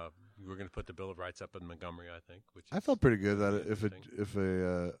go. We're going to put the Bill of Rights up in Montgomery, I think. I felt pretty good that if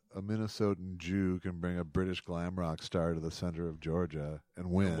a Minnesotan Jew can bring a British glam rock star to the center of Georgia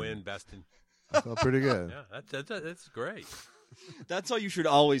and win Best in. I felt pretty good. Yeah, that's great. That's how you should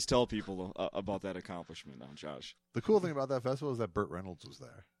always tell people about that accomplishment now, Josh. The cool thing about that festival is that Burt Reynolds was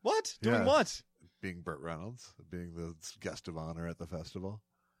there. What? Doing Yeah. what? Being Burt Reynolds, being the guest of honor at the festival.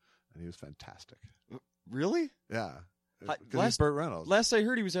 And he was fantastic. Really? Yeah. Hi- Because he's Burt Reynolds. Last I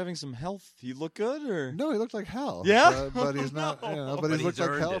heard, he was having some health. He looked good, or No, he looked like hell. Yeah? But he's not, No. but But he's looked he's like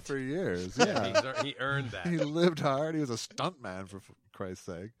earned hell it. for years. Yeah, Yeah. he earned that. He lived hard. He was a stuntman, for Christ's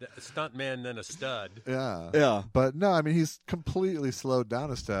sake. A stuntman, then a stud. Yeah. Yeah. But no, I mean, he's completely slowed down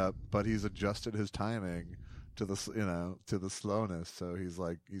a step, but he's adjusted his timing to the slowness. So he's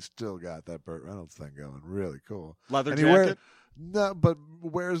still got that Burt Reynolds thing going. Really cool. leather And jacket? No, but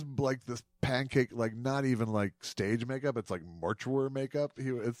wears like this pancake, like not even like stage makeup. It's like mortuary makeup.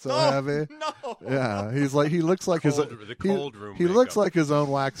 It's so heavy. No. Yeah, he looks like The cold room He looks makeup. like his own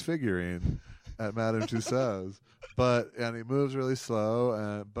wax figurine at Madame Tussauds, and he moves really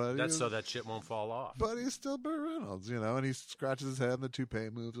slow. But That's so that shit won't fall off. But he's still Burt Reynolds, and he scratches his head, and the toupee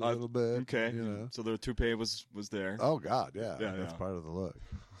moves a little bit. Okay. you know. So the toupee was there. Oh God, yeah, Yeah, that's yeah. part of the look.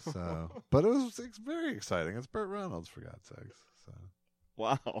 So, but it's very exciting. It's Burt Reynolds, for God's sakes. So.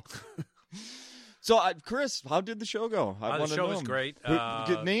 Wow. So, Chris, how did the show go? I The wanna show know. was great.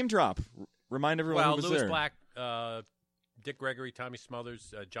 Get name drop. Remind everyone Well, who was Lewis there. Black, Dick Gregory, Tommy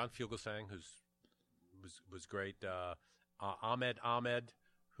Smothers, John Fugelsang, was great. Ahmed,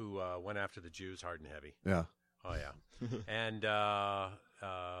 who went after the Jews hard and heavy. Yeah. Oh yeah, and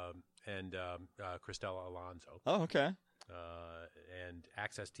Cristela Alonso. Oh, okay. And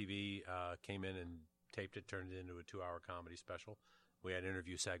Access TV came in and taped it, turned it into a 2-hour comedy special. We had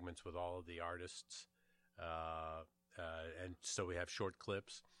interview segments with all of the artists, and so we have short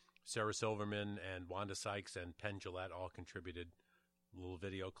clips. Sarah Silverman and Wanda Sykes and Penn Jillette all contributed little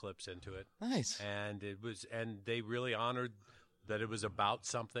video clips into it. Nice. And they really honored that it was about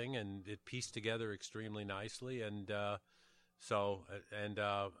something, and it pieced together extremely nicely. And hey,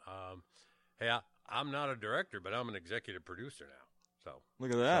 I'm not a director, but I'm an executive producer now. So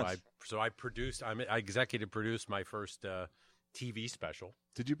Look at that. So I executive produced my first TV special.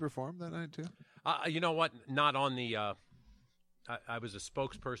 Did you perform that night too? You know what? Not on the. I was a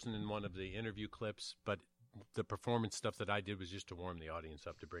spokesperson in one of the interview clips, but the performance stuff that I did was just to warm the audience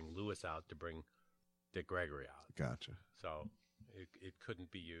up, to bring Lewis out, to bring Dick Gregory out. Gotcha. So it couldn't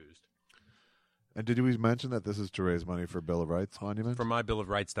be used. And did we mention that this is to raise money for Bill of Rights Monument? For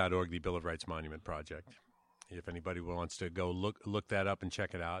mybillofrights.org, the Bill of Rights Monument Project. If anybody wants to go look that up and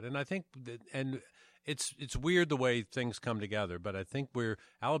check it out. And I think it's weird the way things come together, but I think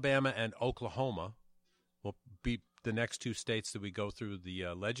Alabama and Oklahoma will be the next two states that we go through the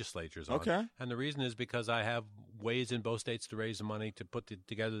legislatures on. Okay. And the reason is because I have ways in both states to raise the money to put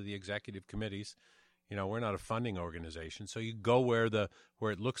together the executive committees. You know, we're not a funding organization, so you go where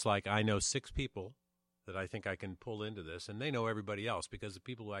it looks like I know 6 people that I think I can pull into this, and they know everybody else, because the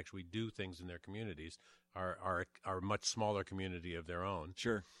people who actually do things in their communities are a much smaller community of their own.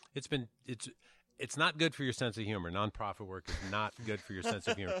 Sure. It's not good for your sense of humor. Nonprofit work is not good for your sense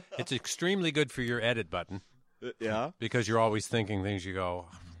of humor. It's extremely good for your edit button, Yeah. because you're always thinking things you go,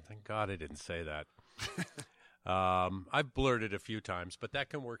 oh, thank God I didn't say that. I've blurted a few times, but that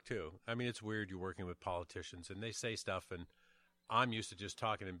can work too. I mean, it's weird. You're working with politicians and they say stuff, and I'm used to just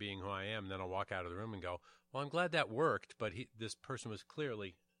talking and being who I am. And then I'll walk out of the room and go, well, I'm glad that worked, but this person was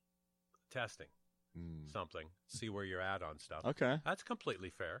clearly testing something, see where you're at on stuff. Okay. That's completely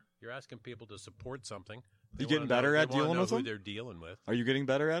fair. You're asking people to support something. You getting better at dealing with who them? they're dealing with. Are you getting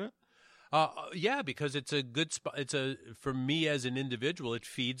better at it? Yeah, because it's a good spot. For me as an individual, it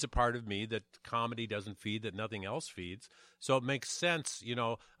feeds a part of me that comedy doesn't feed, that nothing else feeds. So it makes sense, you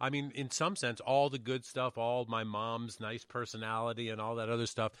know. I mean, in some sense, all the good stuff, all my mom's nice personality and all that other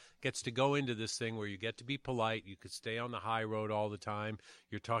stuff gets to go into this thing where you get to be polite. You could stay on the high road all the time.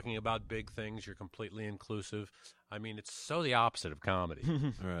 You're talking about big things. You're completely inclusive. I mean, it's so the opposite of comedy.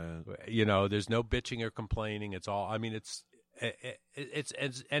 Right. You know, there's no bitching or complaining. It's all. I mean, it's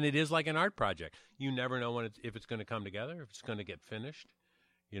and it is like an art project. You never know if it's going to come together, if it's going to get finished.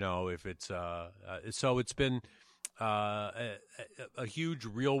 You know, if it's so it's been a huge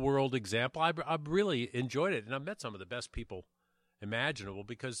real world example. I've really enjoyed it, and I've met some of the best people imaginable,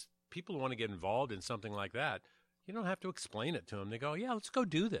 because people who want to get involved in something like that, you don't have to explain it to them. They go, yeah, let's go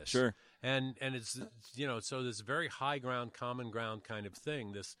do this. Sure. And it's, you know, so this very high ground, common ground kind of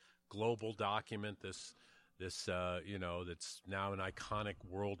thing, this global document, this that's now an iconic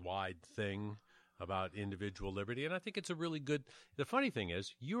worldwide thing about individual liberty. And I think it's a really good. The funny thing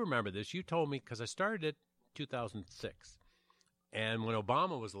is, you remember this. You told me, because I started it 2006, and when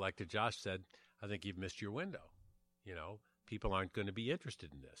Obama was elected, Josh said, "I think you've missed your window. People aren't going to be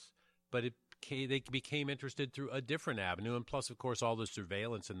interested in this." But they became interested through a different avenue, and plus, of course, all the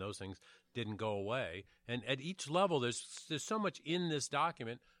surveillance and those things didn't go away. And at each level, there's so much in this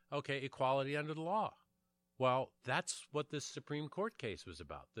document. Okay, equality under the law. Well, that's what this Supreme Court case was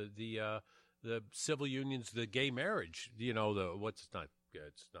about. The civil unions, the gay marriage. It's not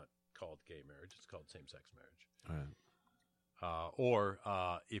called gay marriage. It's called same-sex marriage. Right. Or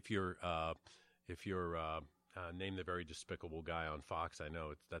if you're name the very despicable guy on Fox. I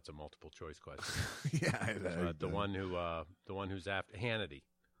know that's a multiple choice question. Yeah, the one who's after Hannity.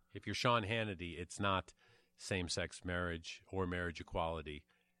 If you're Sean Hannity, it's not same-sex marriage or marriage equality.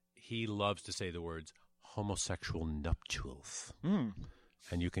 He loves to say the words homosexual nuptials,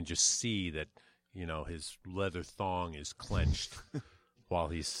 and you can just see that his leather thong is clenched while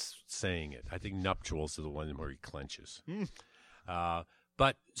he's saying it. I think nuptials are the one where he clenches.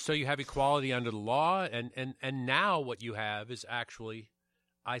 But so you have equality under the law, and now what you have is actually,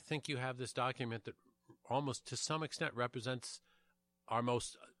 I think you have this document that almost to some extent represents our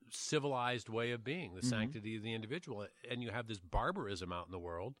most civilized way of being, the sanctity of the individual, and you have this barbarism out in the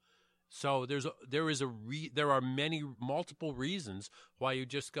world. So there are multiple reasons why you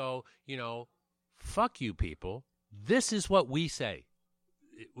just go, fuck you people. This is what we say.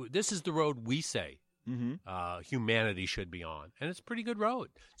 This is the road we say. Humanity should be on, and it's a pretty good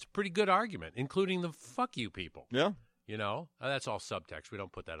road. It's a pretty good argument, including the "fuck you" people. Yeah, that's all subtext. We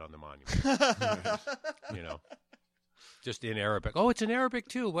don't put that on the monument. Just in Arabic. Oh, it's in Arabic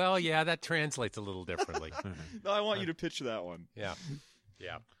too. Well, yeah, that translates a little differently. No, I want you to pitch that one. Yeah.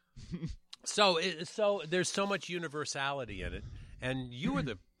 So there's so much universality in it, and you were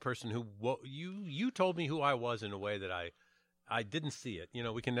the person who you told me who I was in a way that I didn't see it.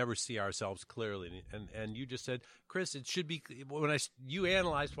 We can never see ourselves clearly. And you just said, Chris, it should be you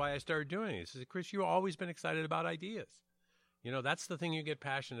analyzed why I started doing it. You said, Chris, you've always been excited about ideas. That's the thing you get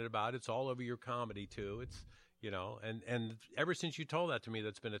passionate about. It's all over your comedy too. It's, and ever since you told that to me,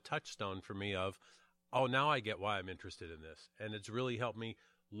 that's been a touchstone for me of, oh, now I get why I'm interested in this. And it's really helped me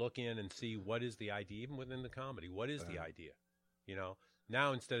look in and see what is the idea, even within the comedy. What is the idea?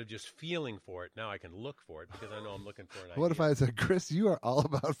 Now, instead of just feeling for it, now I can look for it because I know I'm looking for an idea. What if I said, Chris, you are all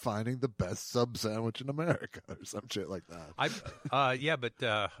about finding the best sub sandwich in America or some shit like that? Yeah, but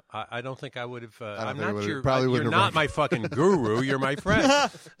I don't think I would have. I'm think not your. you're not my fucking guru. You're my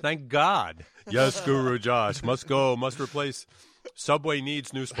friend. Thank God. Yes, Guru Josh must go. Must replace. Subway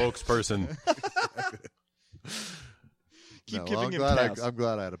needs new spokesperson. Keep giving him I'm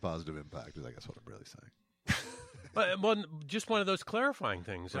glad I had a positive impact. Is I guess what I'm really saying. Well, just one of those clarifying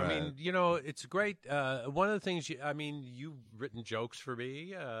things. Right. I mean, it's great. One of the things, you've written jokes for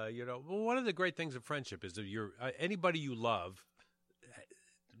me. One of the great things of friendship is that anybody you love,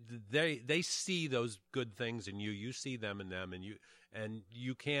 they see those good things in you. You see them in them, and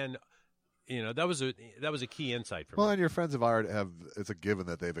you can. That was a key insight for me. Well, and your friends it's a given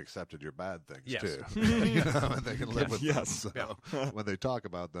that they've accepted your bad things too. And they can live with them. So when they talk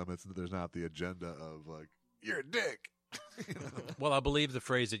about them, there's not the agenda of like, you're a dick. Well, I believe the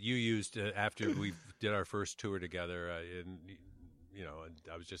phrase that you used after we did our first tour together, and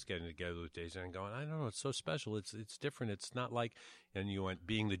I was just getting together with Jason and going, I don't know, it's so special. It's different. It's not like, and you went,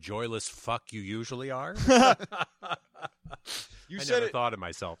 being the joyless fuck you usually are. I never thought of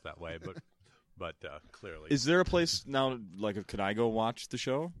myself that way, but clearly. Is there a place now? Like, could I go watch the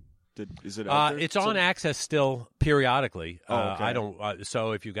show? Is it out there? It's on Access still periodically. Okay. I don't.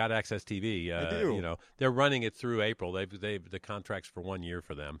 So if you got Access TV, I do. They're running it through April. The contract's for 1 year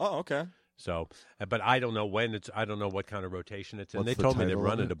for them. Oh, okay. So, but I don't know when I don't know what kind of rotation it's in. What's They the told me they title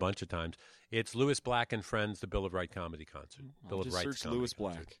run of it a bunch of times. It's Lewis Black and Friends, the Bill of Rights comedy concert. Bill I'll of just Rights search comedy Lewis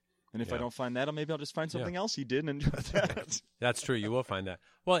concert. Black. And if I don't find that, maybe I'll just find something else he did and enjoy that. That's true. You will find that.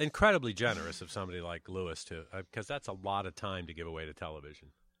 Well, incredibly generous of somebody like Lewis too, because that's a lot of time to give away to television.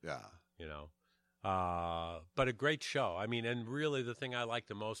 Yeah. But a great show. I mean, and really the thing I liked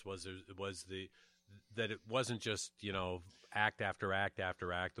the most was that it wasn't just, act after act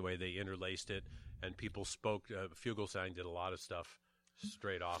after act, the way they interlaced it, and people spoke. Fugelsang did a lot of stuff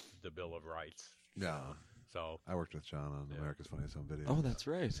straight off the Bill of Rights. Yeah. So I worked with John on America's Funniest Home Video. Oh, that's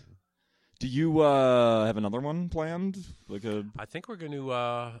right. Do you have another one planned? I think we're going to.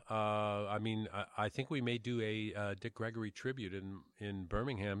 I think we may do a Dick Gregory tribute in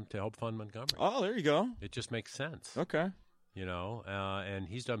Birmingham to help fund Montgomery. Oh, there you go. It just makes sense. Okay. you know, and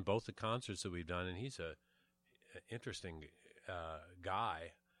he's done both the concerts that we've done, and he's a interesting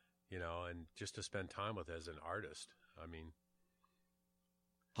guy, you know, and just to spend time with as an artist. I mean,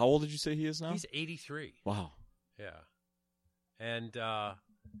 How old did you say he is now? he's 83. Wow. Yeah,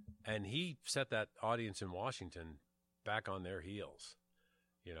 and he set that audience in Washington back on their heels.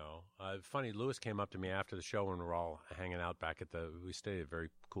 You know, funny. Lewis came up to me after the show when we were all hanging out back at we stayed at a very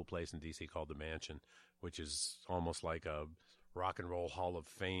cool place in D.C. called the Mansion, which is almost like a rock and roll Hall of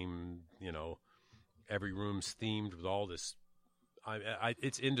Fame. You know, every room's themed with all this.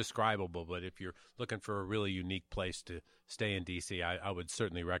 It's indescribable, but if you're looking for a really unique place to stay in D.C., I would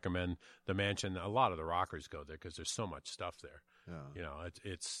certainly recommend the Mansion. A lot of the rockers go there because there's so much stuff there. Yeah. You know,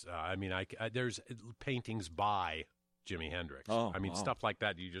 it's. I mean, there's paintings by Jimi Hendrix. Oh, I mean, wow. stuff like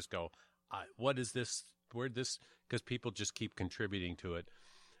that. You just go, what is this? Where'd this? Because people just keep contributing to it.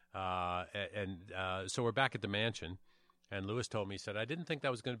 So we're back at the Mansion, and Lewis told me, he said, I didn't think that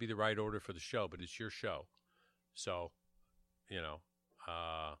was going to be the right order for the show, but it's your show. So, you know,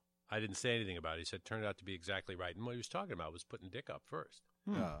 I didn't say anything about it. He said, it turned out to be exactly right. And what he was talking about was putting Dick up first.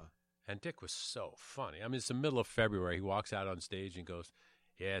 Yeah. And Dick was so funny. I mean, it's the middle of February. He walks out on stage and goes,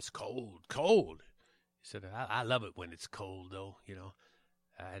 yeah, it's cold, cold. He said, I love it when it's cold, though. You know,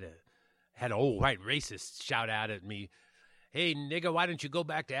 I had an old white racist shout out at me, hey, nigga, why don't you go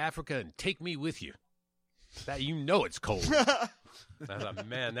back to Africa and take me with you? That you know it's cold. I thought,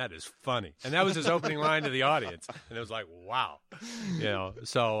 man, that is funny. And that was his opening line to the audience. And it was like, wow. You know,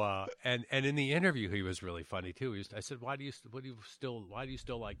 so, and in the interview, he was really funny, too. I said, why do you still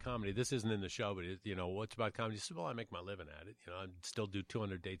like comedy? This isn't in the show, but, you know, what's about comedy? He said, well, I make my living at it. You know, I still do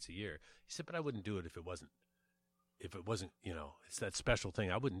 200 dates a year. He said, but I wouldn't do it if it wasn't, you know, it's that special thing.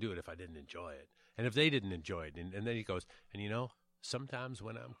 I wouldn't do it if I didn't enjoy it. And if they didn't enjoy it. And then he goes, and, you know, sometimes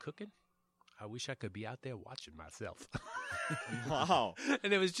when I'm cooking, I wish I could be out there watching myself. Wow.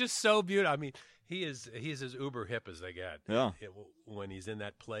 And it was just so beautiful. I mean, he's as uber hip as they get. Yeah. When he's in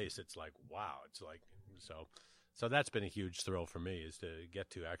that place, it's like, wow. It's like, so that's been a huge thrill for me, is to get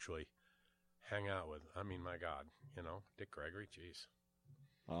to actually hang out with, I mean, my God, you know, Dick Gregory, jeez.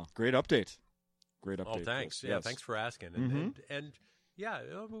 Wow. Great update. Great update. Oh, thanks. Chris. Yeah, Yes. thanks for asking. And yeah,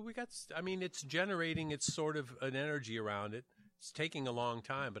 we got, I mean, it's generating, it's sort of an energy around it. It's taking a long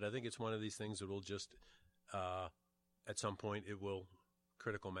time, but I think it's one of these things that will just, at some point, it will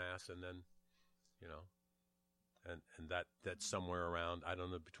critical mass, and then, you know, and that's somewhere around, I don't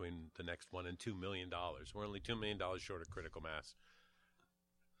know, between the next $1 and $2 million. We're only $2 million short of critical mass.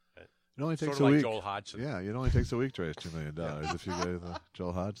 It only takes sort of a like week. Joel Hodgson. Yeah, it only takes a week to raise $2 million if you go to the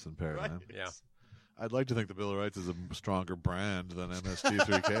Joel Hodgson paradigm. Right. Yeah. I'd like to think the Bill of Rights is a stronger brand than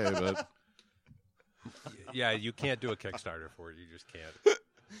MST3K, but Yeah, you can't do a Kickstarter for it. You just can't.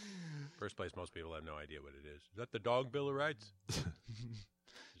 First place, most people have no idea what it is. Is that the dog Bill of Rights?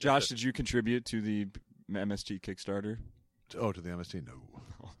 Josh, did you contribute to the MST Kickstarter? to the MST, no.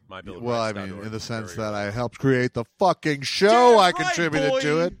 My Bill of Well, I Rights. mean, in the sense that I helped create the fucking show, I right, contributed boy.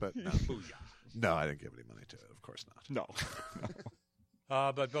 to it, but no. Booyah. No, I didn't give any money to it. Of course not. No.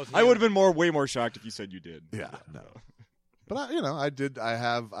 But both I would have been way more shocked if you said you did. Yeah, no. But I did. I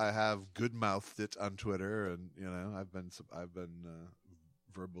have good mouthed it on Twitter, and I've been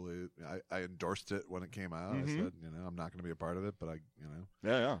verbally. I endorsed it when it came out. I said, I'm not going to be a part of it, but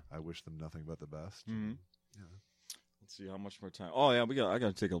Yeah. I wish them nothing but the best. Mhm. Let's see how much more time. Oh yeah, I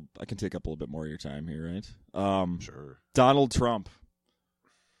can take up a little bit more of your time here, right? Sure. Donald Trump.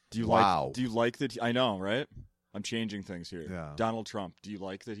 Do you Wow. Do you like that? I know, right? I'm changing things here. Yeah. Donald Trump. Do you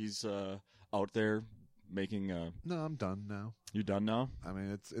like that he's out there making? No, I'm done now. You done now? I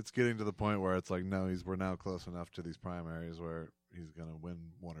mean, it's getting to the point where it's like, no, we're now close enough to these primaries where he's going to win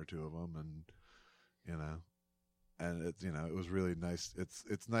one or two of them, and it's it was really nice.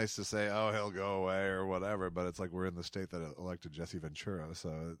 It's nice to say, oh, he'll go away or whatever, but it's like we're in the state that elected Jesse Ventura,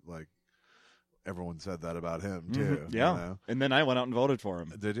 so like everyone said that about him too. Yeah. And then I went out and voted for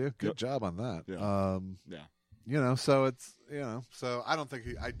him. Did you? Good Yep. job on that. Yeah. Yeah. So it's so I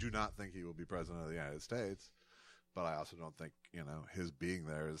do not think he will be president of the United States, but I also don't think his being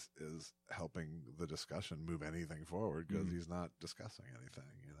there is helping the discussion move anything forward because he's not discussing anything.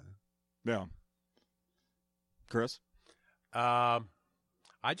 Yeah. Chris? I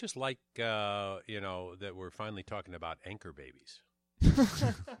just like that we're finally talking about anchor babies.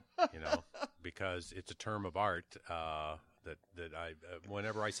 Because it's a term of art that I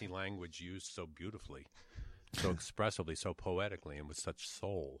whenever I see language used so beautifully, so expressively, so poetically, and with such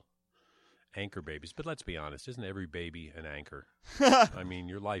soul. Anchor babies. But let's be honest, isn't every baby an anchor? I mean,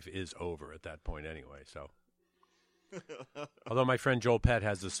 your life is over at that point anyway, so. Although my friend Joel Pett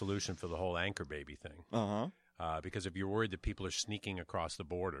has the solution for the whole anchor baby thing. Because if you're worried that people are sneaking across the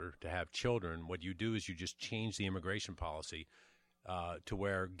border to have children, what you do is you just change the immigration policy to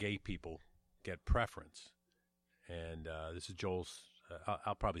where gay people get preference. And this is Joel's.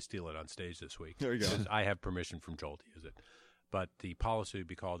 I'll probably steal it on stage this week. There you go. I have permission from Joel to use it. But the policy would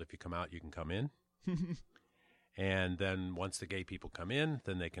be called, if you come out, you can come in. And then once the gay people come in,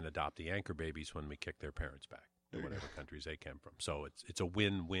 then they can adopt the anchor babies when we kick their parents back to whatever countries they came from. So it's a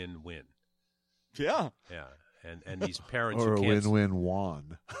win-win-win. Yeah. Yeah. And these parents Or a who can't... win-win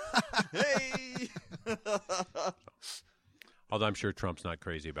won. Hey. Although I'm sure Trump's not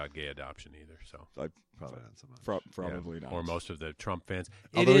crazy about gay adoption either. So Probably not so much. Probably yeah. not. Or most of the Trump fans.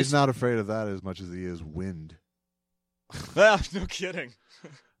 Although he's not afraid of that as much as he is wind. No kidding.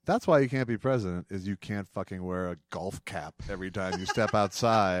 That's why you can't be president, is you can't fucking wear a golf cap every time you step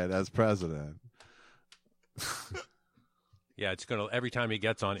outside as president. Yeah, it's gonna. Every time he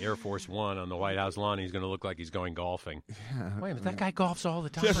gets on Air Force One on the White House lawn, he's gonna look like he's going golfing. Yeah, Wait a minute, that guy golfs all the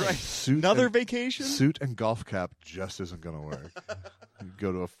time. Yeah, right. Suit Another and, vacation? Suit and golf cap just isn't going to work. You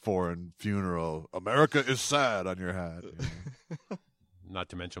go to a foreign funeral, America is sad on your hat. You know? Not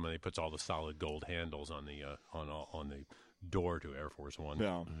to mention when he puts all the solid gold handles on the on the door to Air Force One.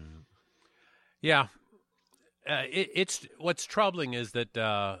 Yeah. Yeah. It's what's troubling is that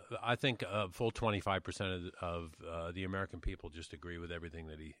I think a full 25% of the American people just agree with everything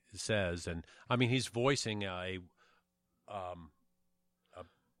that he says, and I mean he's voicing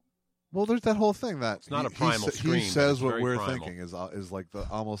Well, there's that whole thing that it's not a primal scream. He says it's what very we're primal. thinking is like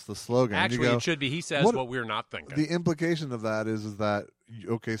almost the slogan. And Actually, you go, it should be. He says what we're not thinking. The implication of that is that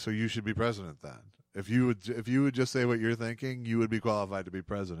okay, so you should be president then. If you would just say what you're thinking, you would be qualified to be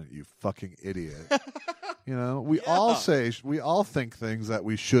president. You fucking idiot. You know, we all think things that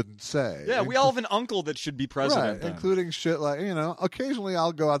we shouldn't say. Yeah, we all have an uncle that should be president. Right, then. including shit like, occasionally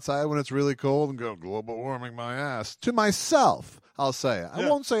I'll go outside when it's really cold and go, global warming my ass. To myself, I'll say it. I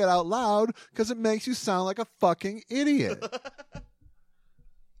won't say it out loud because it makes you sound like a fucking idiot.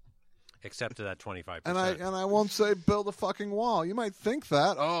 Except to that 25%. And I won't say build a fucking wall. You might think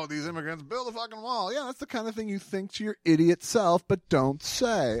that, these immigrants build a fucking wall. Yeah, that's the kind of thing you think to your idiot self, but don't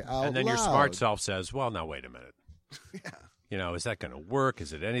say out loud. And then your smart self says, well, now wait a minute. Yeah. Is that going to work?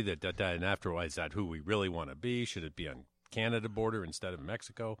 Is it any that? And after all, is that who we really want to be? Should it be on Canada border instead of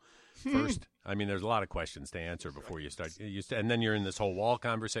Mexico first? I mean, there's a lot of questions to answer before you start. And then you're in this whole wall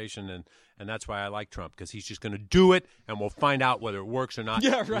conversation, and that's why I like Trump, because he's just going to do it, and we'll find out whether it works or not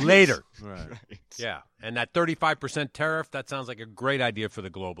later. Right. Yeah, and that 35% tariff, that sounds like a great idea for the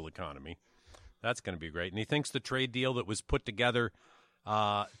global economy. That's going to be great. And he thinks the trade deal that was put together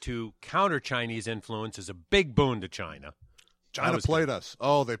to counter Chinese influence is a big boon to China. China played us.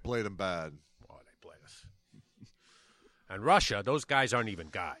 Oh, they played him bad. Oh, they played us. And Russia, those guys aren't even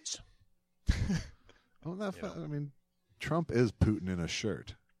guys. I mean, Trump is Putin in a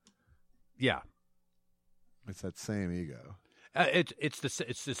shirt. Yeah, It's that same ego. it's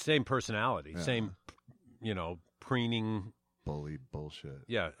the same personality, same, preening Bully bullshit.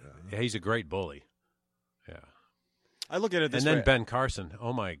 Yeah, he's a great bully. Yeah, I look at it this way. And way. then Ben Carson.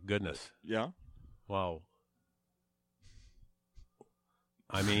 Oh my goodness. Yeah. Wow.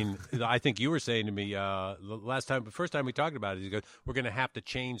 I mean, I think you were saying to me the first time we talked about it, you go, we're going to have to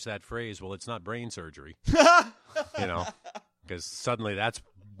change that phrase. Well, it's not brain surgery, because suddenly that's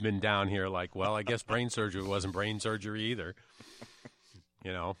been down here like, well, I guess brain surgery wasn't brain surgery either,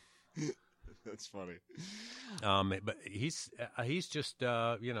 That's funny. But he's just,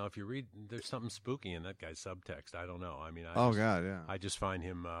 if you read, there's something spooky in that guy's subtext. I don't know. I mean, God, yeah. I just find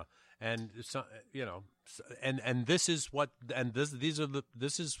him, and so, and this is what, and this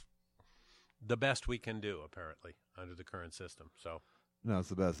is the best we can do apparently under the current system. So No, it's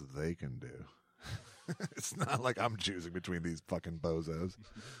the best that they can do. It's not like I'm choosing between these fucking bozos.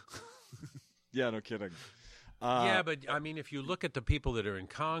 Yeah, no kidding. Yeah, but I mean, if you look at the people that are in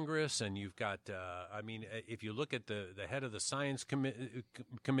Congress, and you've got, if you look at the head of the science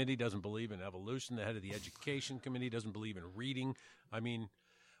committee doesn't believe in evolution, the head of the education committee doesn't believe in reading. I mean,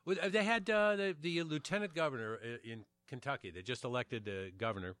 they had the lieutenant governor in Kentucky. They just elected the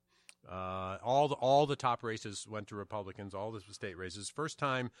governor. All the top races went to Republicans. All the state races. First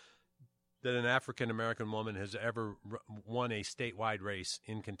time that an African American woman has ever won a statewide race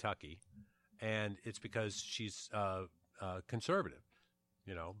in Kentucky. And it's because she's conservative,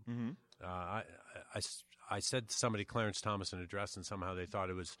 Mm-hmm. I said to somebody Clarence Thomas in an address, and somehow they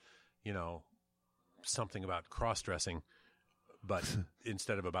thought it was, something about cross-dressing, but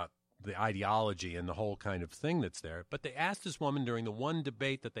instead of about the ideology and the whole kind of thing that's there. But they asked this woman during the one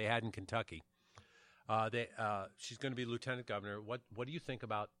debate that they had in Kentucky, she's going to be lieutenant governor, what do you think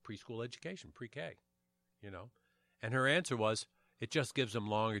about preschool education, pre-K? And her answer was, it just gives them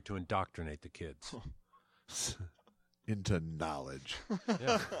longer to indoctrinate the kids. Into knowledge.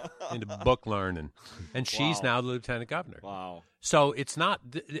 Yeah, into book learning. And she's now the lieutenant governor. Wow. So it's not,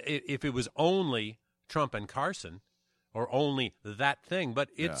 if it was only Trump and Carson, or only that thing, but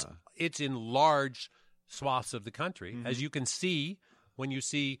it's in large swaths of the country, as you can see when you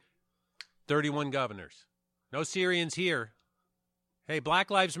see 31 governors. No Syrians here. Hey, Black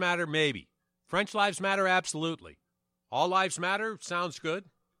Lives Matter, maybe. French Lives Matter, absolutely. All lives matter, sounds good.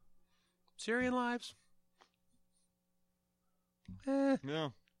 Syrian lives? Yeah.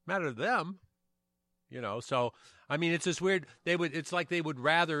 Matter to them. So, I mean, it's just weird. It's like they would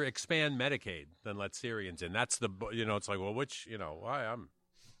rather expand Medicaid than let Syrians in. That's it's like, well, which,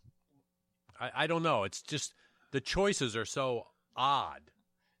 I don't know. It's just, the choices are so odd.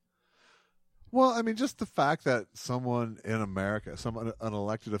 Well, I mean, just the fact that someone in America, an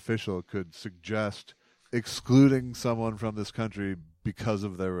elected official could suggest excluding someone from this country because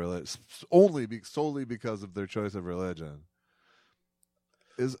of their religion, solely because of their choice of religion,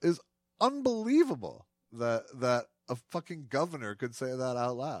 is unbelievable. That a fucking governor could say that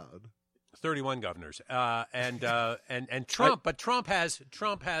out loud. 31 governors, and Trump, but Trump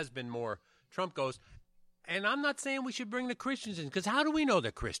has been more. Trump goes, and I'm not saying we should bring the Christians in, because how do we know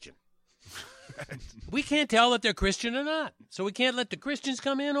they're Christian? We can't tell that they're Christian or not, so we can't let the Christians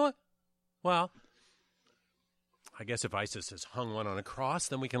come in. Well, I guess if ISIS has hung one on a cross,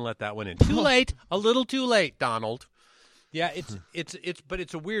 then we can let that one in. Too late, a little too late, Donald. Yeah, but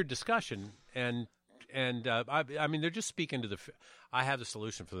it's a weird discussion, and I mean, they're just speaking to the. I have the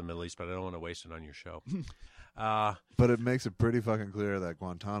solution for the Middle East, but I don't want to waste it on your show. But it makes it pretty fucking clear that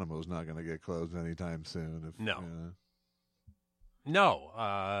Guantanamo is not going to get closed anytime soon. But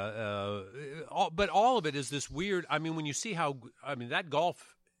all of it is this weird. I mean, when you see that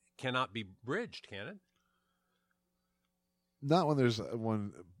Gulf cannot be bridged, can it? Not when there's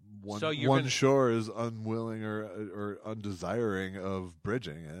one shore is unwilling or undesiring of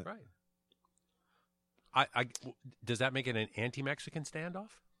bridging it. Right. Does that make it an anti-Mexican standoff?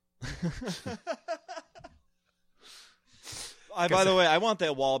 By the way, I want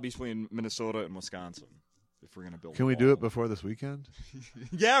that wall between Minnesota and Wisconsin. If we're gonna build, can we do it before this weekend?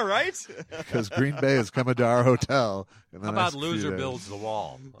 Yeah, right. Because Green Bay is coming to our hotel. And then how about loser builds the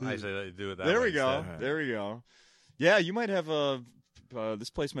wall? I say do it that way. There we go. Instead. There we go. Yeah, you might have this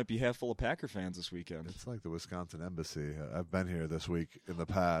place might be half full of Packer fans this weekend. It's like the Wisconsin Embassy. I've been here this week in the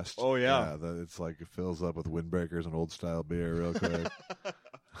past. Oh, yeah. It's like it fills up with windbreakers and old-style beer real quick.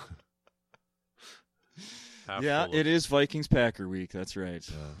 Yeah, it is Vikings-Packer week. That's right.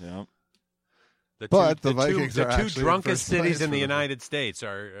 Yeah. The Vikings are the two actually drunkest in first cities place in the for United States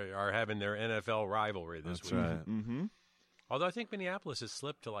are having their NFL rivalry this That's week. right. Mm-hmm. Although I think Minneapolis has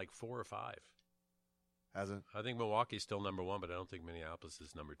slipped to like 4 or 5. Hasn't? I think Milwaukee's still number 1, but I don't think Minneapolis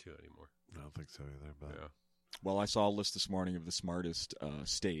is number 2 anymore. I don't think so either. But Yeah. Well, I saw a list this morning of the smartest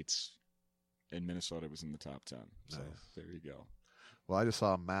states, and Minnesota was in the top 10. So Nice. there you go. Well, I just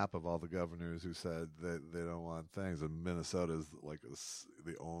saw a map of all the governors who said that they don't want things, and Minnesota is like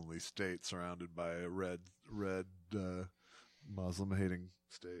the only state surrounded by red Muslim-hating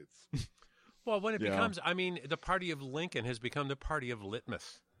states. Well, when it becomes, I mean, the party of Lincoln has become the party of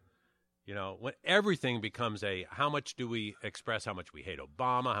litmus. When everything becomes how much do we express how much we hate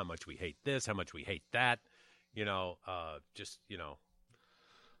Obama, how much we hate this, how much we hate that,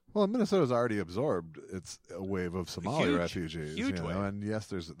 Well, Minnesota's already absorbed a wave of Somali refugees. Huge wave. And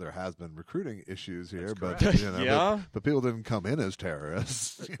yes, there has been recruiting issues here, That's but Yeah. but people didn't come in as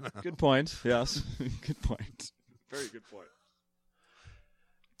terrorists. Good point. Yes. Good point. Very good point.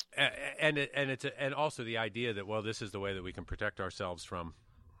 And also the idea that, this is the way that we can protect ourselves from.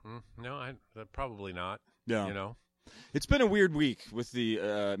 No, probably not. Yeah. It's been a weird week with the.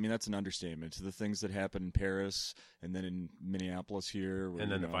 That's an understatement. The things that happened in Paris and then in Minneapolis here, where,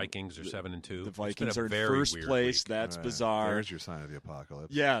 and then the Vikings are 7-2. The Vikings are in very first weird place. week. That's Right. bizarre. There's your sign of the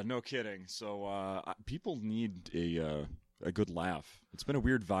apocalypse. Yeah, no kidding. So people need a good laugh. It's been a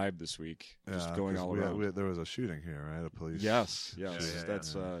weird vibe this week, just going all around. There was a shooting here, right? A police. Yes. Yeah.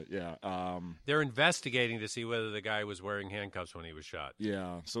 That's They're investigating to see whether the guy was wearing handcuffs when he was shot.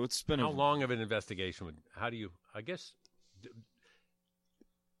 yeah. So it's been How long of an investigation I guess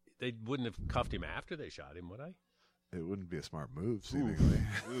they wouldn't have cuffed him after they shot him, would I? It wouldn't be a smart move, seemingly.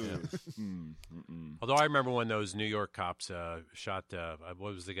 Although I remember when those New York cops shot, what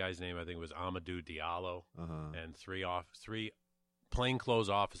was the guy's name? I think it was Amadou Diallo, and three plainclothes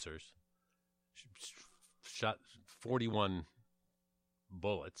officers shot 41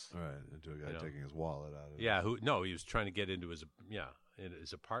 bullets. Right, into a guy taking his wallet out of it. Yeah, he was trying to get into in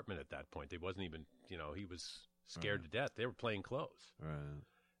his apartment at that point. They wasn't even, he was scared to death. They were playing close. Right.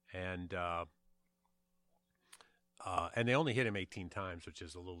 And they only hit him 18 times, which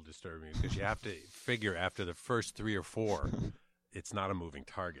is a little disturbing because you have to figure after the first 3 or 4, it's not a moving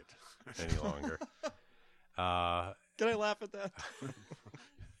target any longer. Can I laugh at that?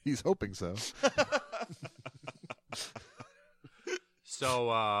 He's hoping so.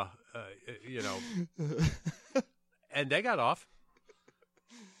 So, and they got off.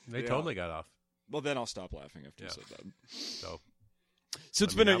 They totally got off. Well, then I'll stop laughing after you said that. So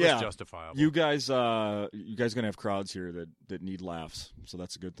it's been that was justifiable. You guys gonna have crowds here that need laughs, so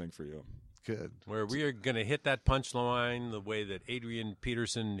that's a good thing for you. Good. Where we are gonna hit that punchline the way that Adrian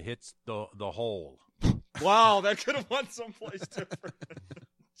Peterson hits the hole. Wow, that could have went someplace different.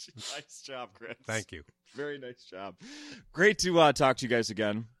 Nice job, Chris. Thank you. Very nice job. Great to talk to you guys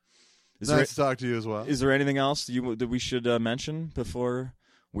again. Nice to talk to you as well. Is there anything else that we should mention before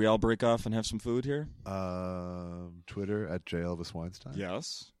we all break off and have some food here? Twitter at J. Elvis Weinstein.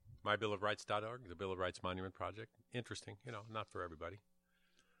 Yes. MyBillOfRights.org, the Bill of Rights Monument Project. Interesting, not for everybody.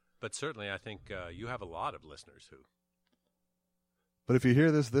 But certainly I think you have a lot of listeners who. But if you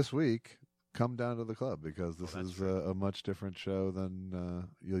hear this week, come down to the club because this is a much different show than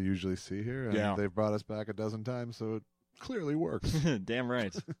you'll usually see here. And they've brought us back a dozen times, so it clearly works. Damn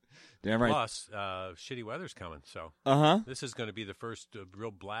right. Damn right. Plus, shitty weather's coming, so this is going to be the first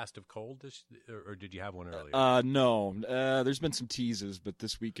real blast of cold. Or did you have one earlier? No. There's been some teases, but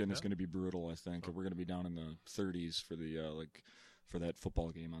this weekend is going to be brutal, I think. We're going to be down in the 30s for the for that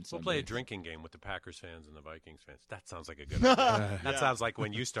football game on Sunday. We'll play a drinking game with the Packers fans and the Vikings fans. That sounds like a good idea. That sounds like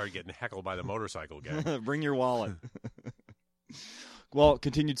when you start getting heckled by the motorcycle gang. Bring your wallet. Well,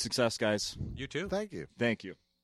 continued success, guys. You too. Thank you. Thank you.